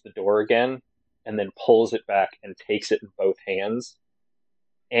against the door again, and then pulls it back and takes it in both hands.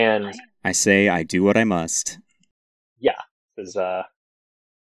 And I say I do what I must. yeah, because I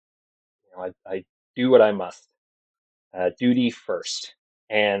do what I must. Duty first.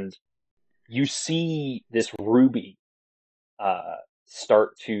 And you see this ruby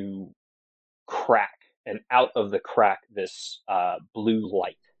start to crack, and out of the crack, this blue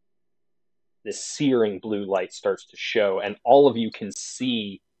light, this searing blue light starts to show, and all of you can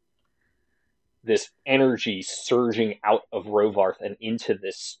see this energy surging out of Rovarth and into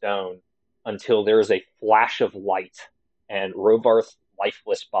this stone until there is a flash of light, and Rovarth's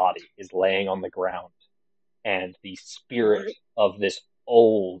lifeless body is laying on the ground, and the spirit of this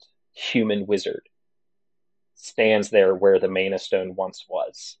old human wizard stands there where the Mana Stone once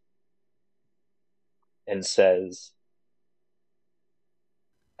was and says,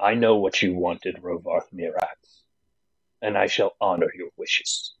 I know what you wanted, Rovarth Mirax, and I shall honor your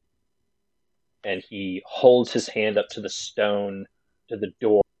wishes. And he holds his hand up to the stone, to the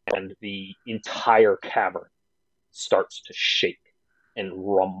door, and the entire cavern starts to shake and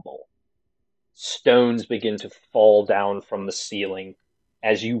rumble. Stones begin to fall down from the ceiling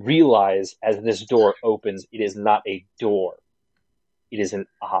as you realize, as this door opens, it is not a door. It is an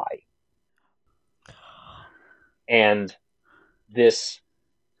eye. And this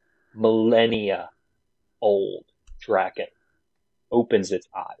millennia old dragon opens its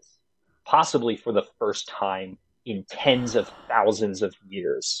eyes, possibly for the first time in tens of thousands of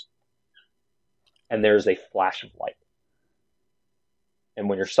years. And there's a flash of light. And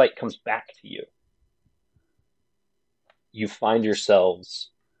when your sight comes back to you, you find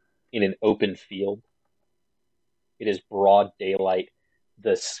yourselves in an open field. It is broad daylight.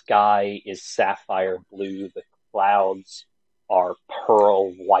 The sky is sapphire blue. The clouds are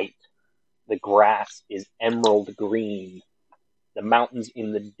pearl white. The grass is emerald green. The mountains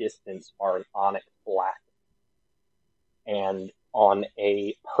in the distance are an onyx black. And on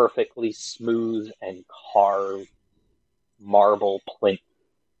a perfectly smooth and carved marble plinth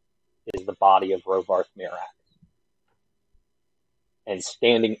is the body of Rovarth Mirax. And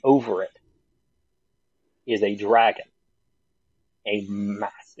standing over it is a dragon. A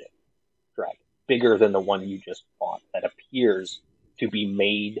massive dragon. Bigger than the one you just fought. That appears to be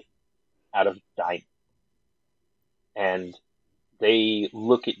made out of diamond. And they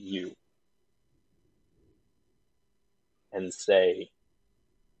look at you and say,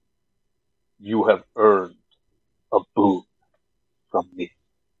 you have earned a boon from me.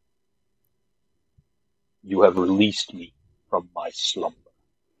 You have released me from my slumber,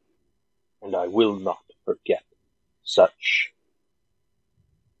 and I will not forget such.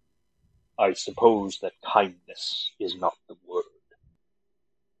 I suppose that kindness is not the word.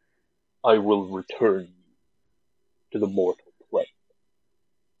 I will return you to the mortal plane,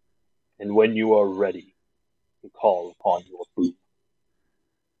 and when you are ready to call upon your boon,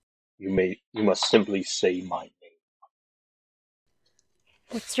 you must simply say my name.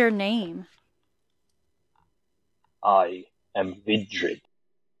 What's your name? I am Vidrid,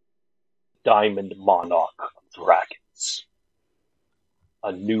 Diamond Monarch of Dragons,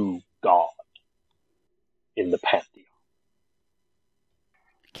 a new god in the Pantheon.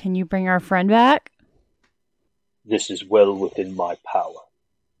 Can you bring our friend back? This is well within my power.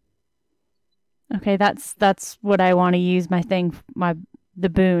 Okay, that's what I want to use the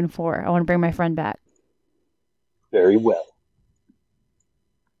boon for. I want to bring my friend back. Very well.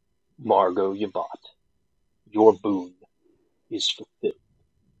 Margot Yavat, your boon is fulfilled.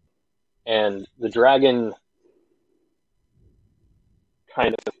 And the dragon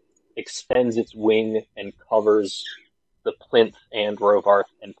kind of extends its wing and covers the plinth and Rovarth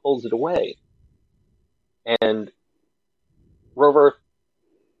and pulls it away. And Rovarth,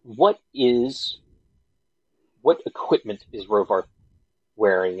 what equipment is Rovarth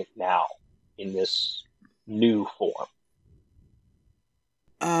wearing now in this new form?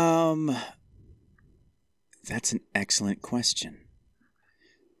 That's an excellent question.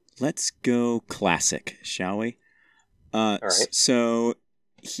 Let's go classic, shall we? All right. So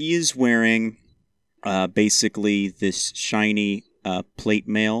he is wearing basically this shiny plate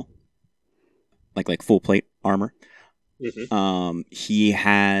mail, like full plate armor. Mm-hmm. He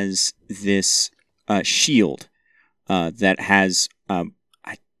has this shield that has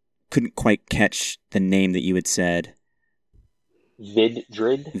I couldn't quite catch the name that you had said.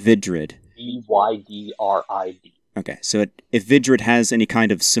 Vidrid. Vidrid. Vydrid. Okay, so if Vidrid has any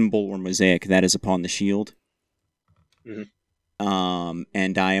kind of symbol or mosaic, that is upon the shield. Mm-hmm.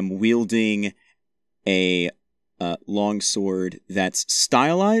 And I am wielding a longsword that's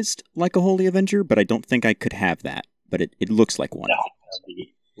stylized like a Holy Avenger, but I don't think I could have that. But it looks like one. No, that'd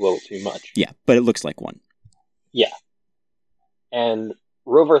be a little too much. Yeah, but it looks like one. Yeah. And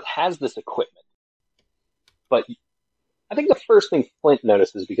Rovarth has this equipment. But I think the first thing Flint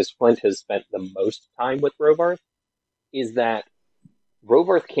notices, because Flint has spent the most time with Rovarth, is that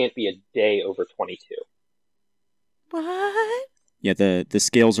Rovarth can't be a day over 22. What? Yeah, the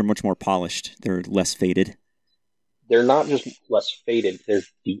scales are much more polished. They're less faded. They're not just less faded, they're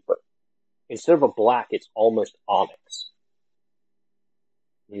deeper. Instead of a black, it's almost onyx.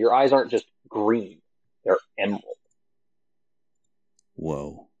 Your eyes aren't just green, they're emerald.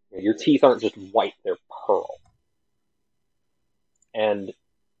 Whoa. Your teeth aren't just white, they're pearl. And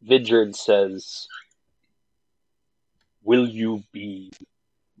Vidrid says, "Will you be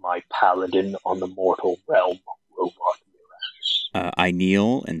my paladin on the mortal realm, Rovarth Mirax?" I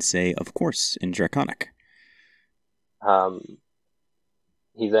kneel and say, of course, in Draconic.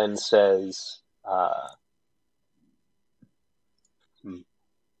 He then says,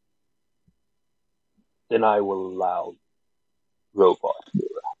 "Then I will allow Rovarth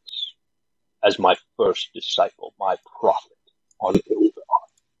Mirax as my first disciple, my prophet on Ilver.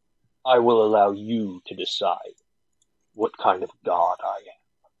 I will allow you to decide what kind of god I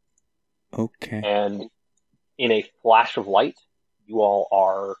am." Okay. And in a flash of light, you all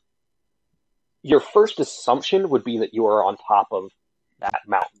are... Your first assumption would be that you are on top of that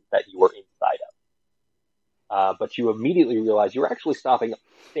mountain that you were inside of. But you immediately realize you're actually standing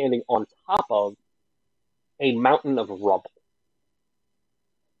on top of a mountain of rubble.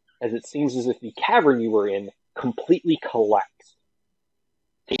 As it seems as if the cavern you were in completely collapsed,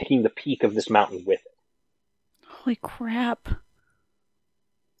 taking the peak of this mountain with it. Holy crap.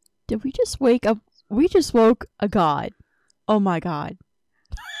 Did we just wake up? We just woke a god. Oh my god.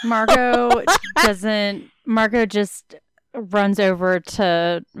 Margot Margot just runs over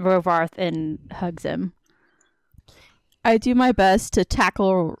to Rovarth and hugs him. I do my best to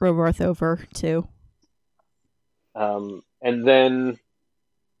tackle Rovarth over, too. And then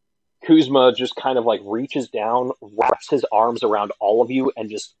Kuzma just kind of like reaches down, wraps his arms around all of you, and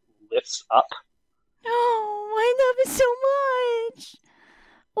just lifts up. Oh, I love it so much.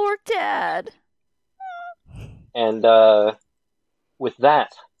 Orc Dad. And with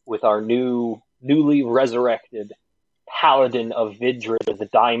that, with our newly resurrected Paladin of Vidrid, the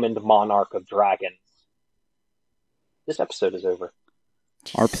Diamond Monarch of Dragons, this episode is over.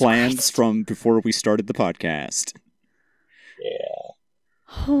 Our plans from before we started the podcast. Yeah.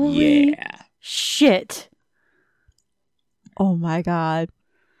 Holy Yeah. shit. Oh my god.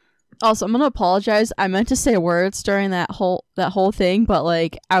 Also, I'm gonna apologize. I meant to say words during that whole thing, but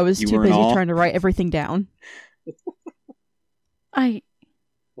like I was too busy trying to write everything down.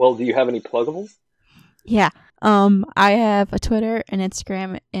 Well, do you have any pluggables? Yeah. I have a Twitter, an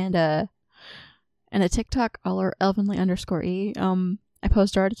Instagram, and a TikTok, Elvenly_E. I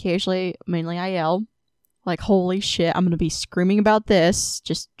post art occasionally, mainly IL. Like, holy shit, I'm gonna be screaming about this.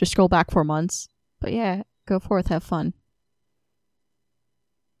 Just scroll back 4 months. But yeah, go forth, have fun.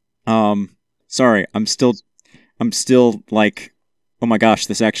 Sorry, I'm still like, oh my gosh,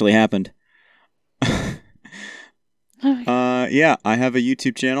 this actually happened. Yeah, I have a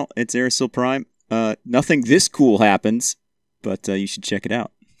YouTube channel. It's Aerosil Prime. Nothing this cool happens, but you should check it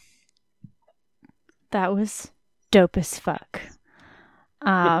out. That was dope as fuck.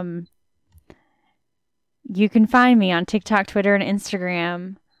 You can find me on TikTok, Twitter, and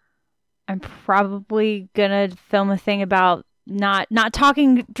Instagram. I'm probably gonna film a thing about not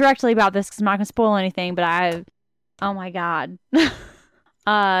talking directly about this because I'm not gonna spoil anything, but oh my god.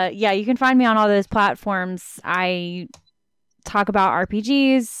 Yeah, you can find me on all those platforms. I talk about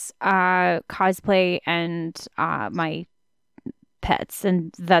RPGs, cosplay, and my pets,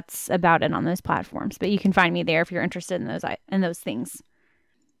 and that's about it on those platforms. But you can find me there if you're interested in those things.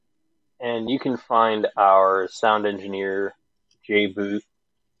 And you can find our sound engineer, Jay Booth,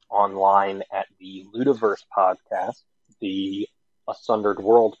 online at the Ludiverse podcast, the Asundered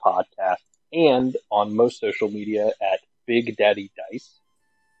World podcast, and on most social media at Big Daddy Dice.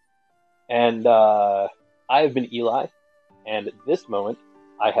 And I have been Eli, and at this moment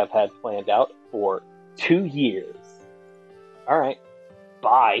I have had planned out for 2 years. All right,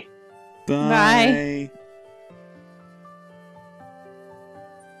 bye. Bye.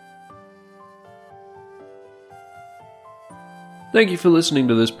 Thank you for listening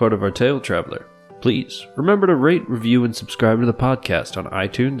to this part of our Tale Traveler. Please remember to rate, review, and subscribe to the podcast on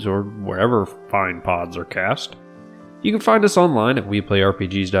iTunes or wherever fine pods are cast. You can find us online at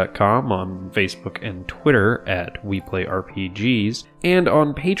WePlayRPGs.com, on Facebook and Twitter at WePlayRPGs, and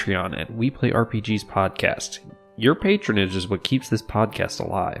on Patreon at WePlayRPGs Podcast. Your patronage is what keeps this podcast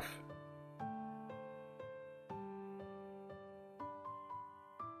alive.